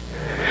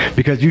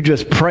 Because you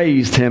just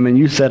praised him and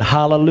you said,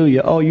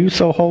 hallelujah. Oh, you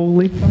so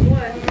holy.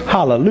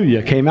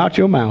 Hallelujah came out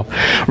your mouth.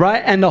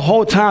 Right? And the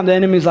whole time the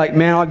enemy's like,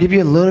 man, I'll give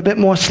you a little bit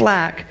more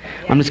slack.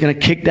 I'm just going to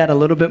kick that a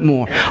little bit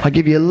more. I'll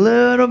give you a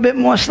little bit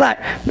more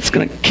slack. I'm just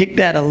going to kick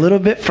that a little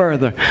bit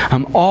further.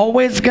 I'm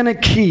always going to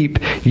keep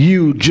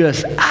you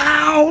just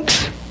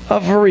out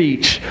of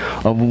reach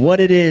of what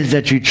it is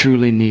that you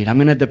truly need. I'm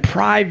going to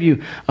deprive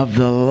you of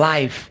the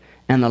life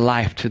and the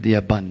life to the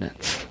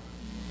abundance.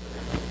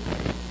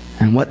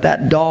 And what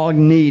that dog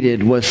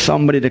needed was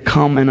somebody to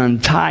come and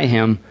untie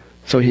him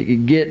so he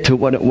could get to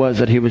what it was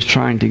that he was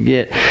trying to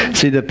get.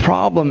 See, the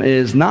problem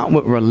is not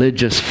with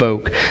religious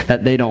folk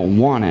that they don't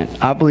want it.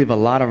 I believe a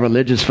lot of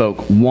religious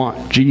folk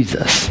want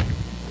Jesus.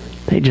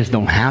 They just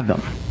don't have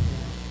him.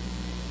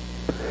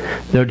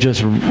 They're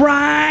just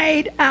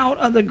right out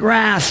of the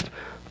grasp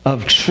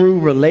of true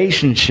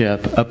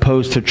relationship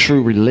opposed to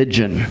true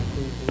religion.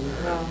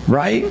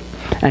 Right?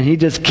 And he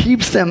just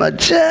keeps them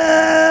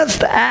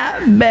just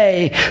at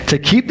bay to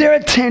keep their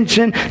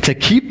attention, to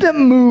keep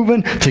them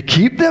moving, to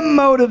keep them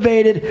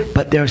motivated,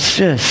 but they're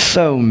just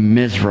so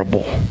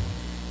miserable.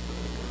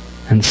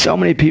 And so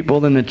many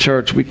people in the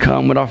church, we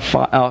come with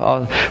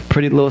our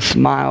pretty little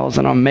smiles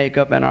and our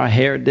makeup and our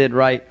hair did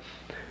right.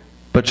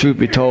 But truth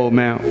be told,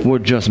 man, we're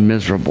just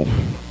miserable.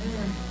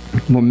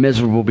 We're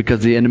miserable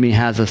because the enemy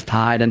has us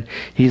tied and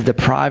he's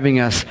depriving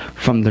us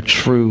from the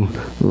true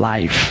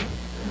life.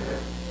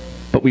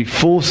 But we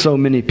fool so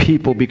many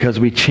people because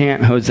we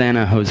chant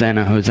Hosanna,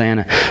 Hosanna,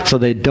 Hosanna. So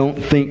they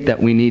don't think that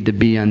we need to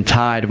be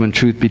untied when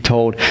truth be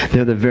told,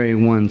 they're the very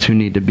ones who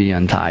need to be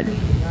untied.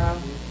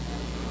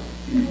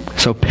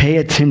 So pay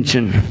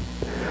attention.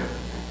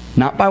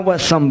 Not by what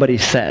somebody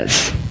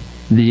says.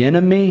 The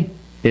enemy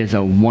is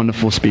a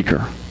wonderful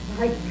speaker.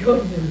 My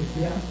goodness,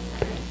 yeah.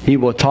 He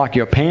will talk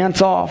your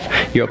pants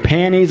off, your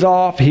panties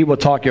off. He will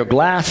talk your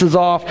glasses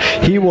off.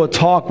 He will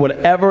talk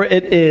whatever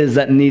it is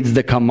that needs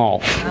to come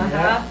off.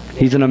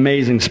 He's an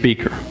amazing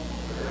speaker.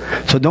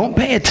 So don't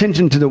pay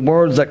attention to the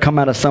words that come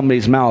out of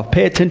somebody's mouth.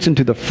 Pay attention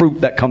to the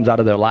fruit that comes out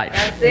of their life.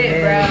 That's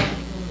it,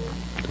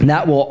 bro. And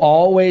that will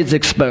always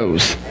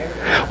expose.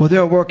 Well,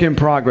 they're a work in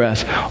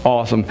progress.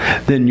 Awesome.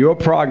 Then your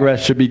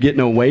progress should be getting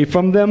away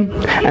from them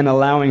and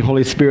allowing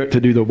Holy Spirit to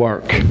do the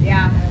work.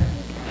 Yeah.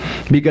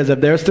 Because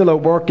if they're still a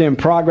work in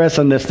progress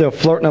and they're still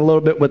flirting a little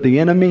bit with the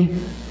enemy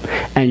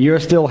and you're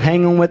still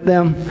hanging with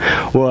them,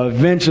 well,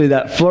 eventually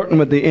that flirting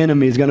with the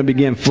enemy is going to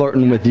begin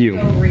flirting with you.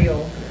 So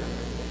real.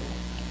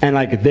 And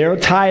like if they're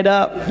tied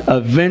up,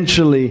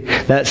 eventually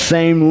that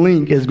same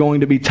link is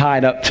going to be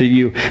tied up to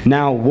you.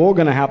 Now we're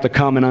going to have to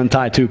come and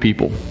untie two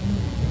people.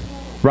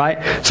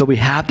 Right? So we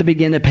have to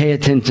begin to pay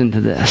attention to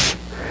this.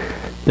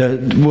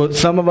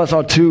 Some of us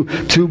are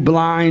too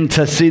blind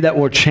to see that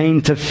we're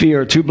chained to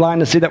fear, too blind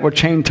to see that we're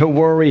chained to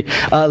worry,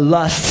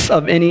 lusts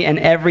of any and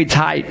every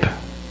type.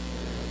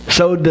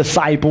 So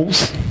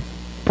disciples,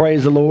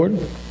 praise the Lord,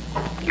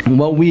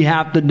 what we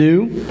have to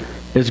do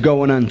is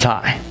go and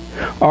untie.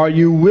 Are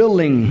you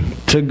willing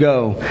to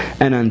go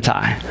and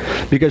untie?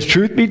 Because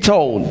truth be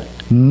told,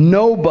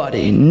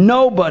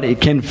 nobody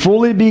can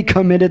fully be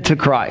committed to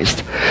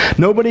Christ.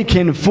 Nobody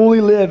can fully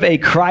live a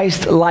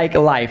Christ-like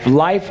life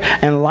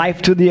and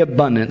life to the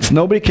abundance.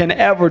 Nobody can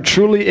ever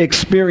truly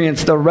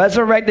experience the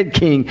resurrected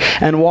King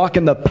and walk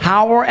in the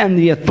power and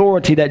the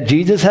authority that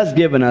Jesus has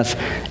given us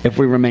if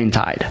we remain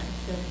tied.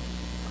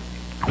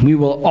 We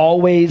will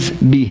always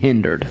be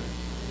hindered.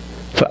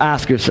 So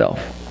ask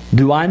yourself,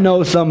 do I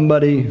know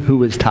somebody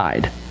who is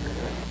tied?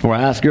 Or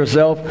ask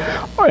yourself,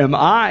 am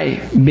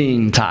I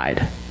being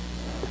tied?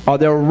 Are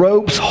there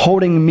ropes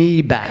holding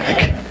me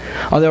back?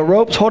 Are there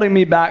ropes holding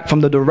me back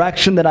from the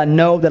direction that I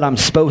know that I'm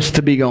supposed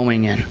to be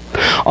going in?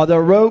 Are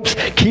there ropes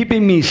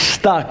keeping me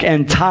stuck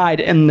and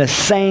tied in the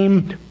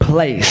same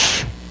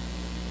place?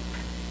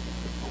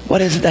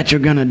 What is it that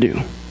you're going to do?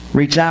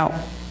 Reach out.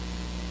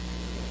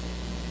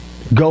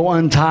 Go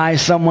untie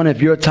someone.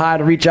 If you're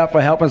tied, reach out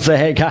for help and say,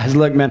 hey guys,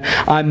 look man,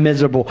 I'm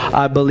miserable.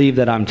 I believe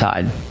that I'm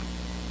tied.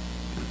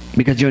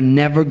 Because you're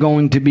never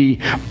going to be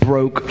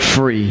broke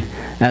free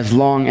as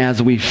long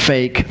as we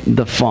fake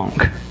the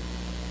funk.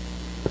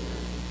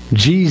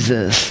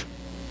 Jesus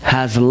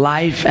has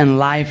life and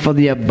life for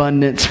the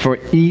abundance for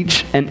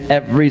each and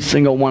every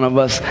single one of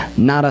us,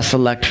 not a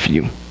select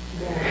few.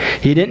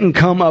 He didn't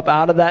come up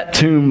out of that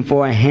tomb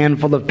for a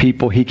handful of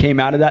people. He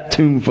came out of that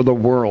tomb for the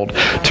world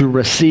to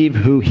receive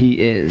who he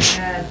is.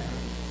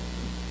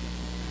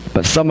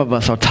 But some of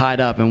us are tied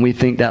up and we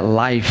think that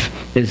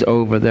life is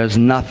over. There's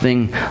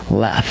nothing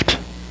left.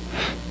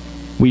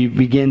 We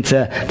begin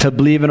to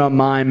believe in our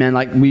mind, man,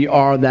 like we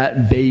are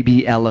that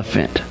baby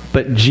elephant.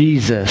 But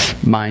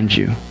Jesus, mind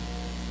you,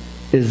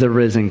 is the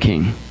risen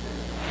King.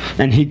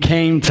 And he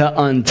came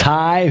to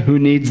untie who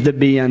needs to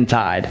be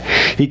untied.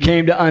 He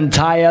came to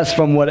untie us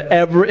from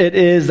whatever it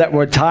is that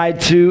we're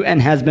tied to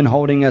and has been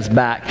holding us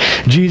back.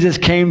 Jesus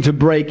came to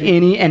break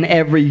any and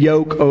every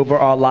yoke over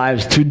our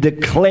lives, to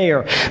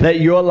declare that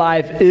your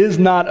life is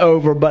not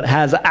over, but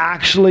has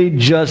actually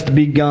just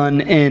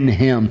begun in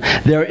him.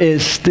 There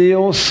is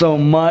still so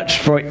much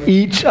for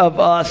each of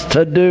us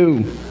to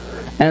do.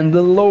 And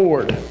the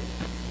Lord,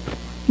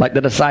 like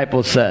the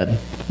disciples said,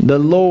 the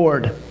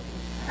Lord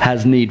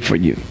has need for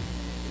you.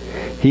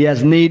 He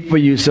has need for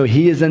you, so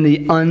he is in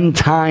the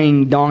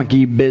untying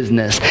donkey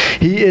business.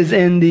 He is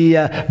in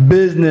the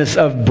business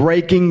of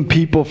breaking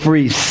people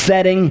free,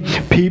 setting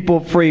people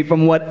free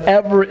from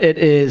whatever it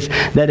is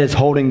that is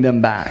holding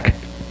them back.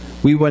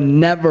 We were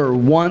never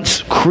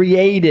once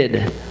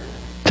created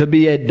to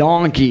be a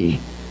donkey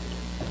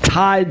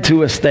tied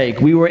to a stake.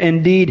 We were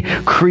indeed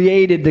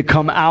created to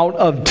come out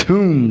of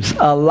tombs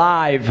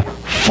alive,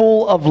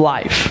 full of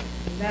life.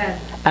 Amen.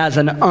 As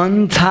an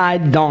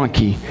untied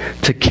donkey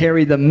to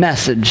carry the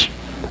message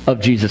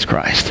of Jesus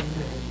Christ.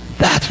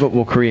 That's what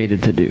we're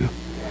created to do.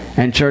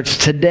 And church,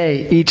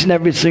 today, each and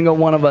every single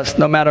one of us,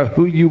 no matter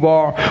who you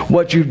are,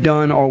 what you've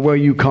done, or where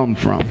you come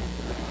from,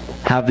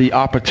 have the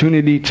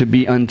opportunity to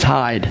be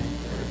untied,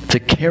 to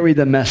carry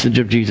the message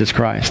of Jesus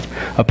Christ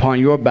upon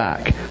your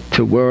back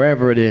to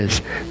wherever it is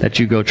that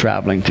you go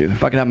traveling to.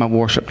 If I could have my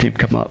worship team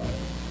come up.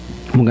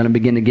 We're going to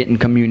begin to get in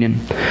communion.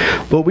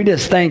 Lord, we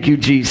just thank you,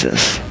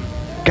 Jesus.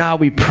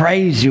 God, we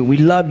praise you. We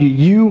love you.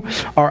 You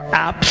are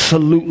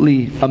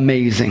absolutely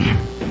amazing.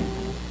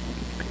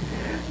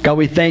 God,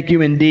 we thank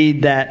you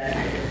indeed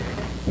that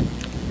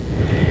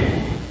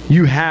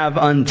you have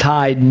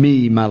untied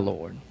me, my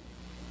Lord.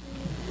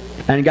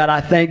 And God,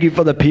 I thank you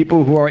for the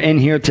people who are in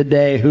here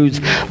today whose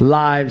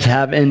lives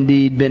have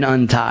indeed been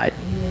untied.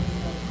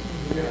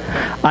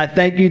 I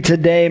thank you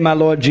today, my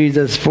Lord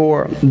Jesus,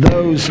 for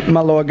those,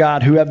 my Lord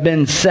God, who have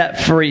been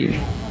set free.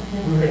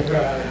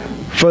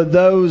 For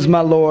those, my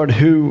Lord,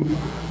 who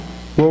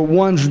were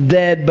once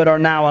dead but are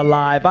now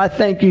alive. I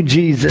thank you,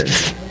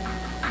 Jesus,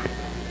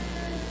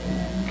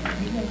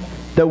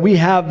 that we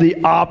have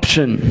the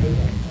option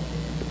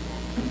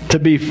to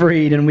be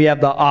freed and we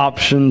have the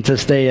option to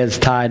stay as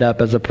tied up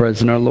as a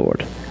prisoner,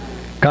 Lord.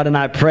 God, and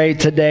I pray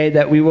today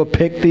that we will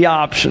pick the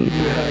option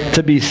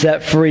to be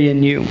set free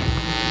in you.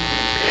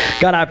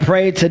 God, I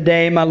pray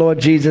today, my Lord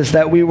Jesus,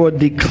 that we will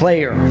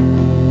declare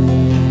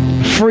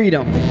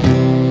freedom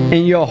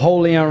in your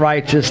holy and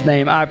righteous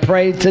name. I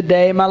pray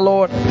today, my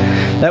Lord,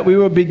 that we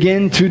will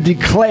begin to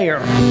declare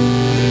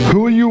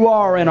who you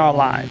are in our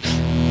lives.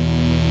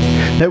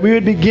 That we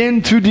would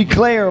begin to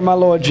declare, my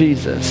Lord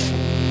Jesus,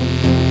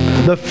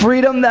 the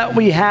freedom that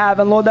we have,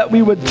 and Lord, that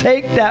we would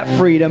take that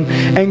freedom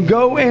and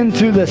go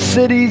into the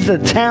cities, the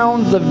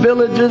towns, the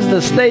villages,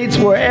 the states,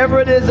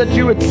 wherever it is that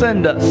you would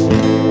send us.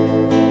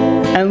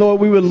 And Lord,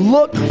 we would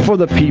look for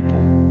the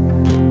people.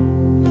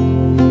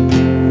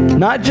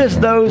 Not just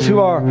those who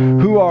are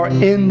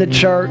in the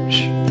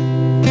church.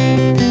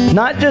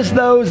 Not just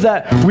those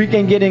that we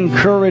can get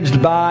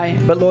encouraged by,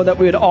 but Lord, that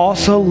we would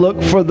also look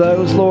for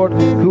those, Lord,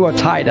 who are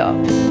tied up.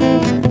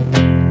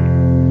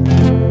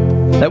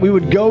 That we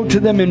would go to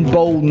them in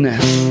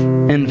boldness,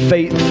 in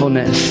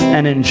faithfulness,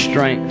 and in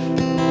strength.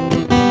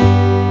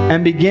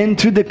 And begin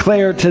to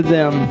declare to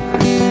them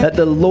that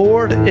the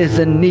Lord is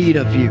in need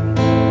of you.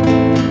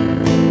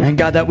 And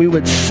God, that we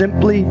would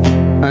simply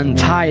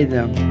untie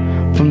them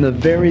from the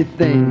very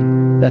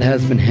thing that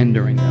has been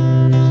hindering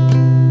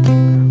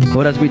them.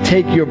 Lord, as we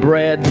take your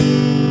bread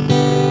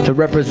to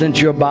represent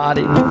your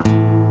body,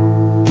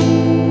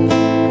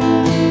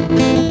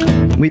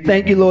 we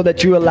thank you, Lord,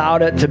 that you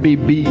allowed it to be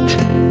beat,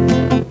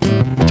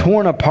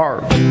 torn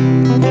apart,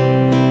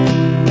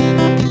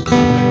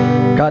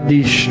 God,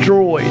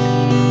 destroyed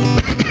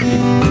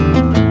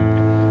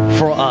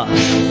for us.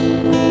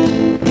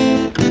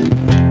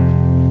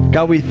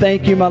 God, we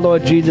thank you, my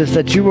Lord Jesus,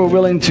 that you were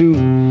willing to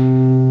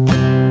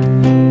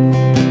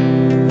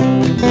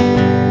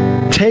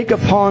take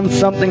upon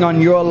something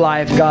on your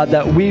life, God,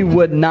 that we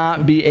would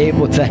not be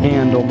able to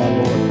handle, my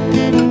Lord.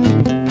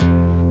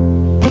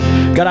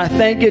 God, I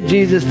thank you,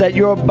 Jesus, that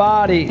your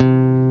body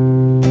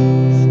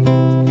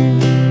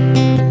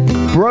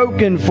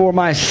broken for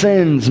my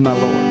sins, my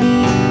Lord.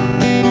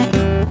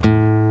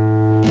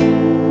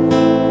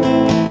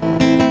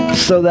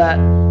 so that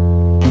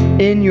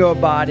in your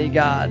body,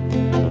 God,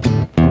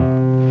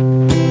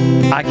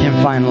 I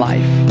can find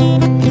life.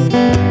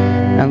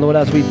 And Lord,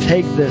 as we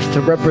take this to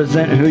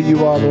represent who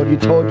you are, Lord, you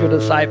told your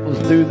disciples,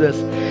 do this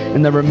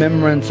in the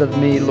remembrance of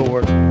me,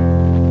 Lord.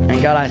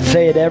 And God, I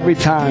say it every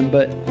time,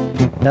 but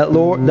that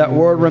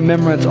word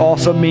remembrance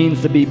also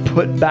means to be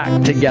put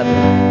back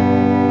together.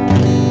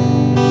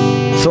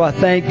 So I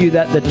thank you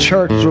that the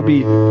church will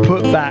be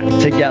put back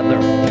together.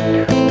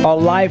 Our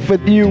life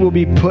with you will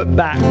be put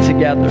back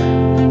together.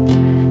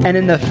 And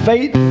in the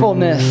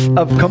faithfulness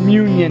of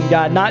communion,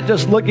 God, not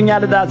just looking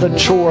at it as a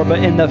chore, but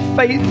in the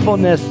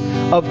faithfulness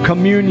of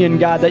communion,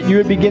 God, that you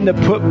would begin to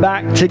put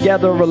back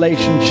together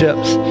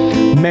relationships,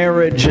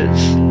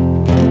 marriages,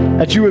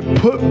 that you would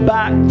put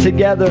back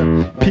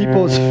together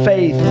people's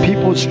faith,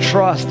 people's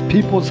trust,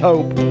 people's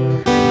hope,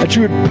 that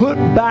you would put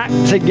back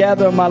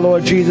together, my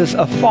Lord Jesus,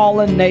 a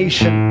fallen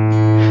nation,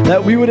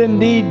 that we would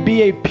indeed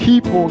be a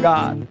people,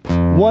 God,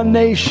 one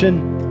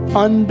nation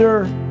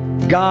under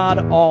God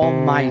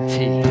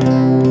Almighty.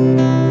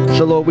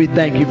 So, Lord, we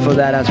thank you for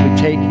that as we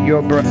take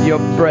your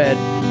bread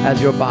as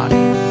your body.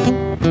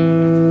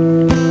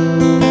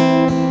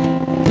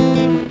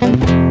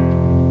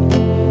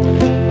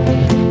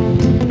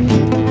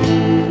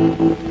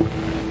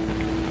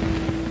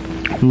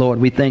 Lord,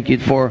 we thank you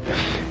for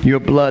your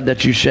blood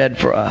that you shed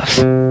for us.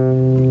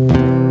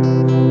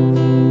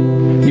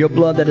 Your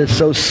blood that is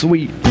so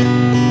sweet,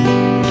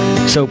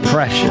 so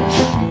precious,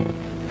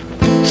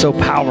 so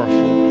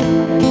powerful.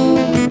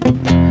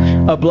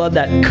 A blood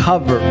that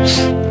covers.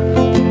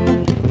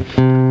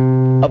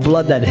 A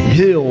blood that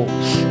heals.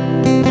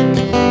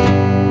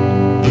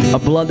 A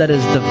blood that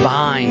is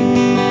divine.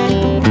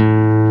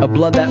 A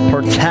blood that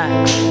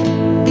protects.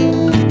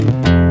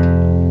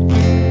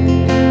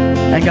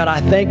 And God,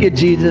 I thank you,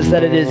 Jesus,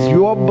 that it is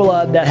your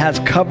blood that has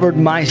covered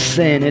my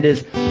sin. It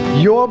is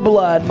your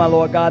blood, my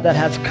Lord God, that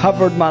has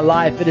covered my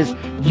life. It is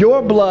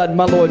your blood,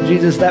 my Lord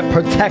Jesus, that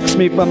protects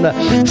me from the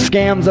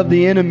scams of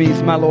the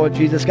enemies, my Lord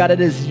Jesus. God, it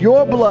is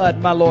your blood,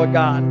 my Lord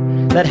God,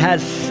 that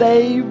has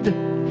saved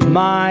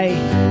my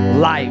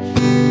life.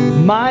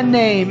 My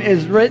name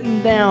is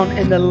written down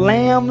in the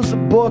Lamb's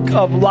book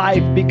of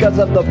life because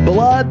of the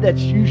blood that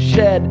you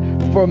shed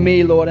for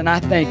me, Lord. And I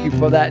thank you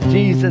for that,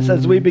 Jesus,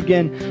 as we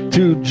begin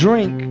to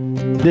drink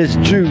this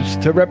juice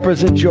to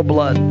represent your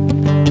blood.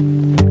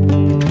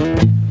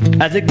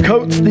 As it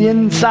coats the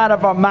inside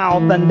of our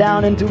mouth and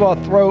down into our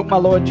throat, my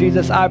Lord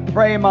Jesus, I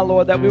pray, my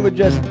Lord, that we would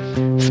just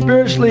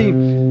spiritually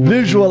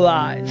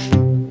visualize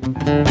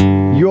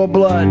your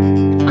blood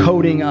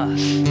coating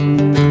us,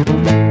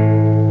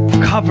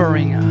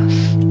 covering us,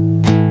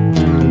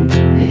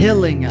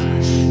 healing us.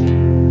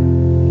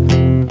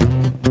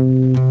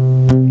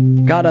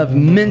 God, of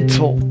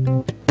mental,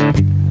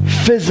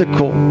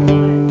 physical,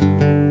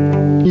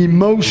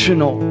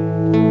 emotional,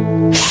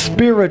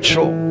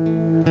 spiritual,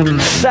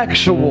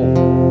 sexual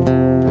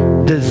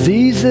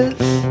diseases,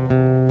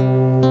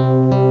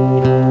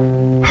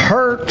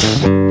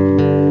 hurts,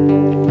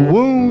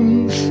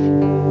 wounds,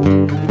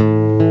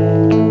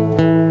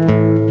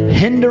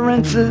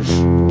 hindrances.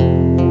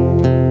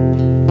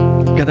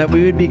 God, that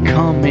we would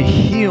become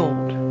healed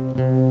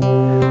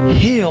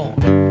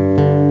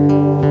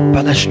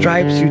by the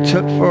stripes you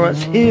took for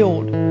us,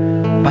 healed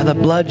by the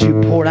blood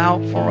you poured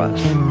out for us.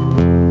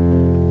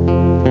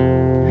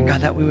 And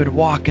God, that we would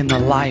walk in the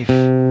life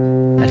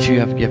that you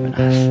have given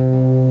us.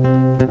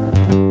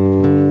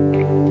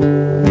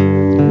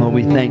 Lord,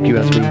 we thank you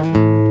as we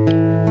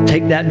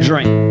take that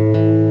drink.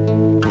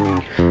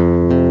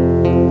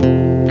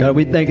 God,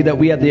 we thank you that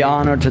we have the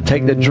honor to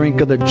take the drink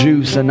of the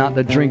juice and not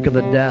the drink of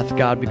the death,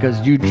 God, because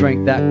you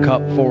drank that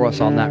cup for us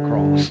on that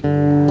cross.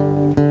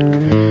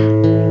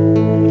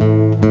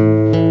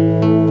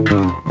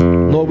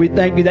 Lord, we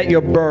thank you that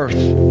your birth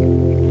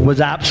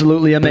was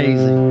absolutely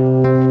amazing.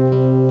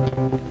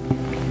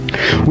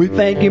 We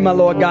thank you, my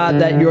Lord God,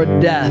 that your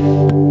death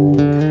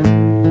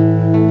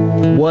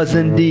was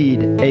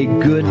indeed a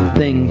good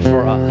thing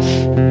for us.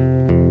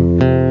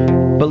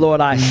 But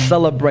Lord, I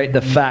celebrate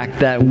the fact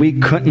that we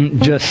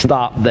couldn't just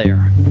stop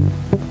there.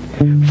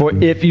 For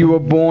if you were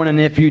born and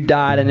if you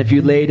died and if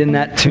you laid in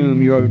that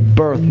tomb, your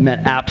birth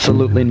meant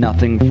absolutely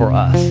nothing for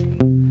us.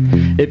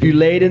 If you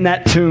laid in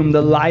that tomb,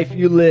 the life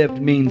you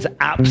lived means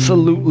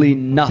absolutely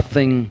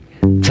nothing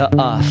to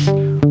us.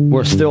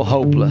 We're still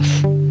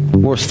hopeless.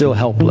 We're still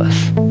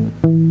helpless.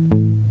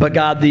 But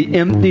God, the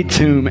empty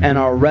tomb and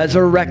our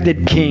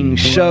resurrected King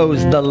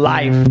shows the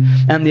life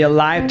and the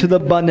life to the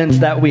abundance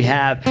that we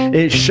have.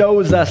 It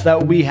shows us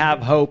that we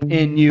have hope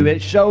in you.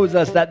 It shows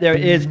us that there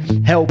is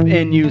help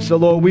in you. So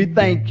Lord, we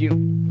thank you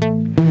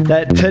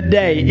that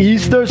today,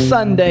 Easter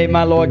Sunday,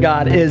 my Lord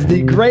God, is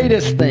the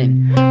greatest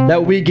thing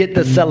that we get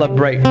to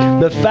celebrate.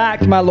 The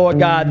fact, my Lord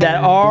God,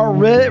 that our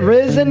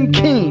risen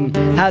King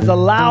has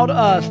allowed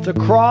us to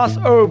cross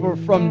over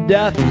from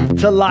death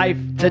to life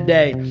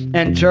today.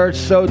 And church,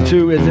 so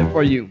too is it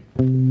for you.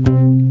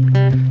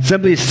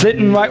 Simply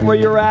sitting right where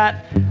you're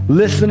at,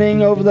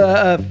 listening over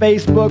the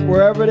Facebook,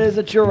 wherever it is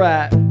that you're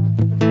at.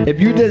 If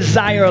you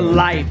desire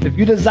life, if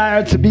you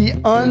desire to be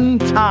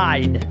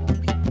untied,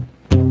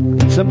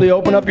 simply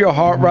open up your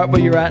heart right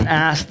where you're at and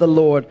ask the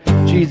Lord,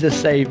 Jesus,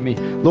 save me.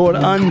 Lord,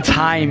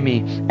 untie me.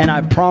 And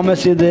I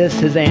promise you this,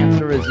 his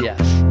answer is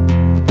yes.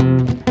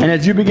 And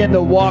as you begin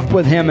to walk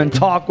with him and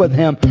talk with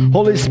him,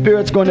 Holy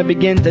Spirit's going to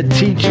begin to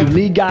teach you,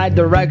 lead, guide,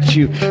 direct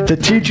you, to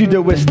teach you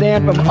to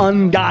withstand from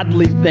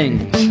ungodly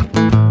things.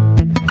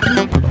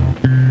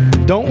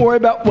 Don't worry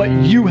about what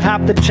you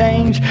have to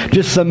change.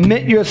 Just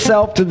submit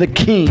yourself to the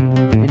King,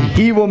 and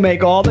he will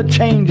make all the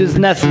changes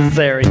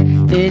necessary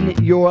in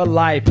your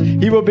life.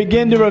 He will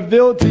begin to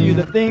reveal to you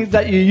the things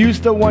that you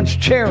used to once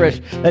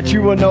cherish that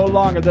you will no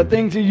longer. The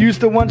things you used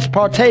to once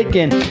partake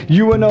in,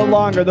 you will no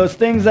longer. Those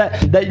things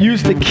that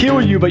used to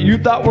kill you but you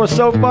thought were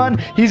so fun,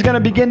 he's going to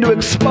begin to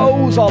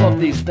expose all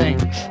of these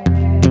things.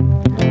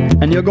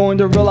 And you're going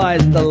to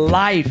realize the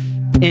life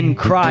in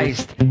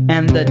Christ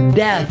and the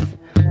death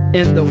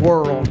in the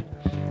world.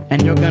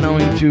 And you're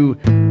going to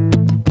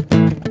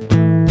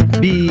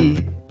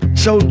be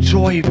so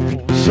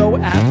joyful, so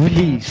at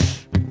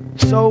peace,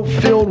 so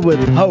filled with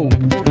hope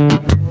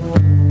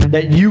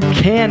that you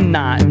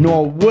cannot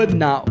nor would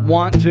not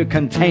want to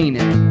contain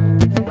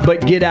it.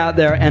 But get out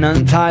there and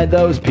untie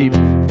those people,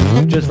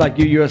 just like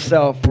you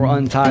yourself were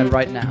untied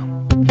right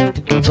now.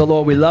 So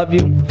Lord, we love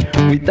you,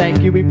 we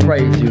thank you, we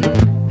praise you.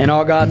 And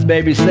all God's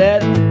babies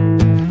said,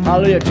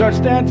 hallelujah. Church,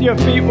 stand to your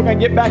feet. We're going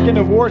to get back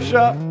into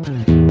worship.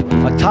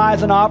 Our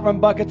tithes and offering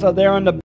buckets are there on the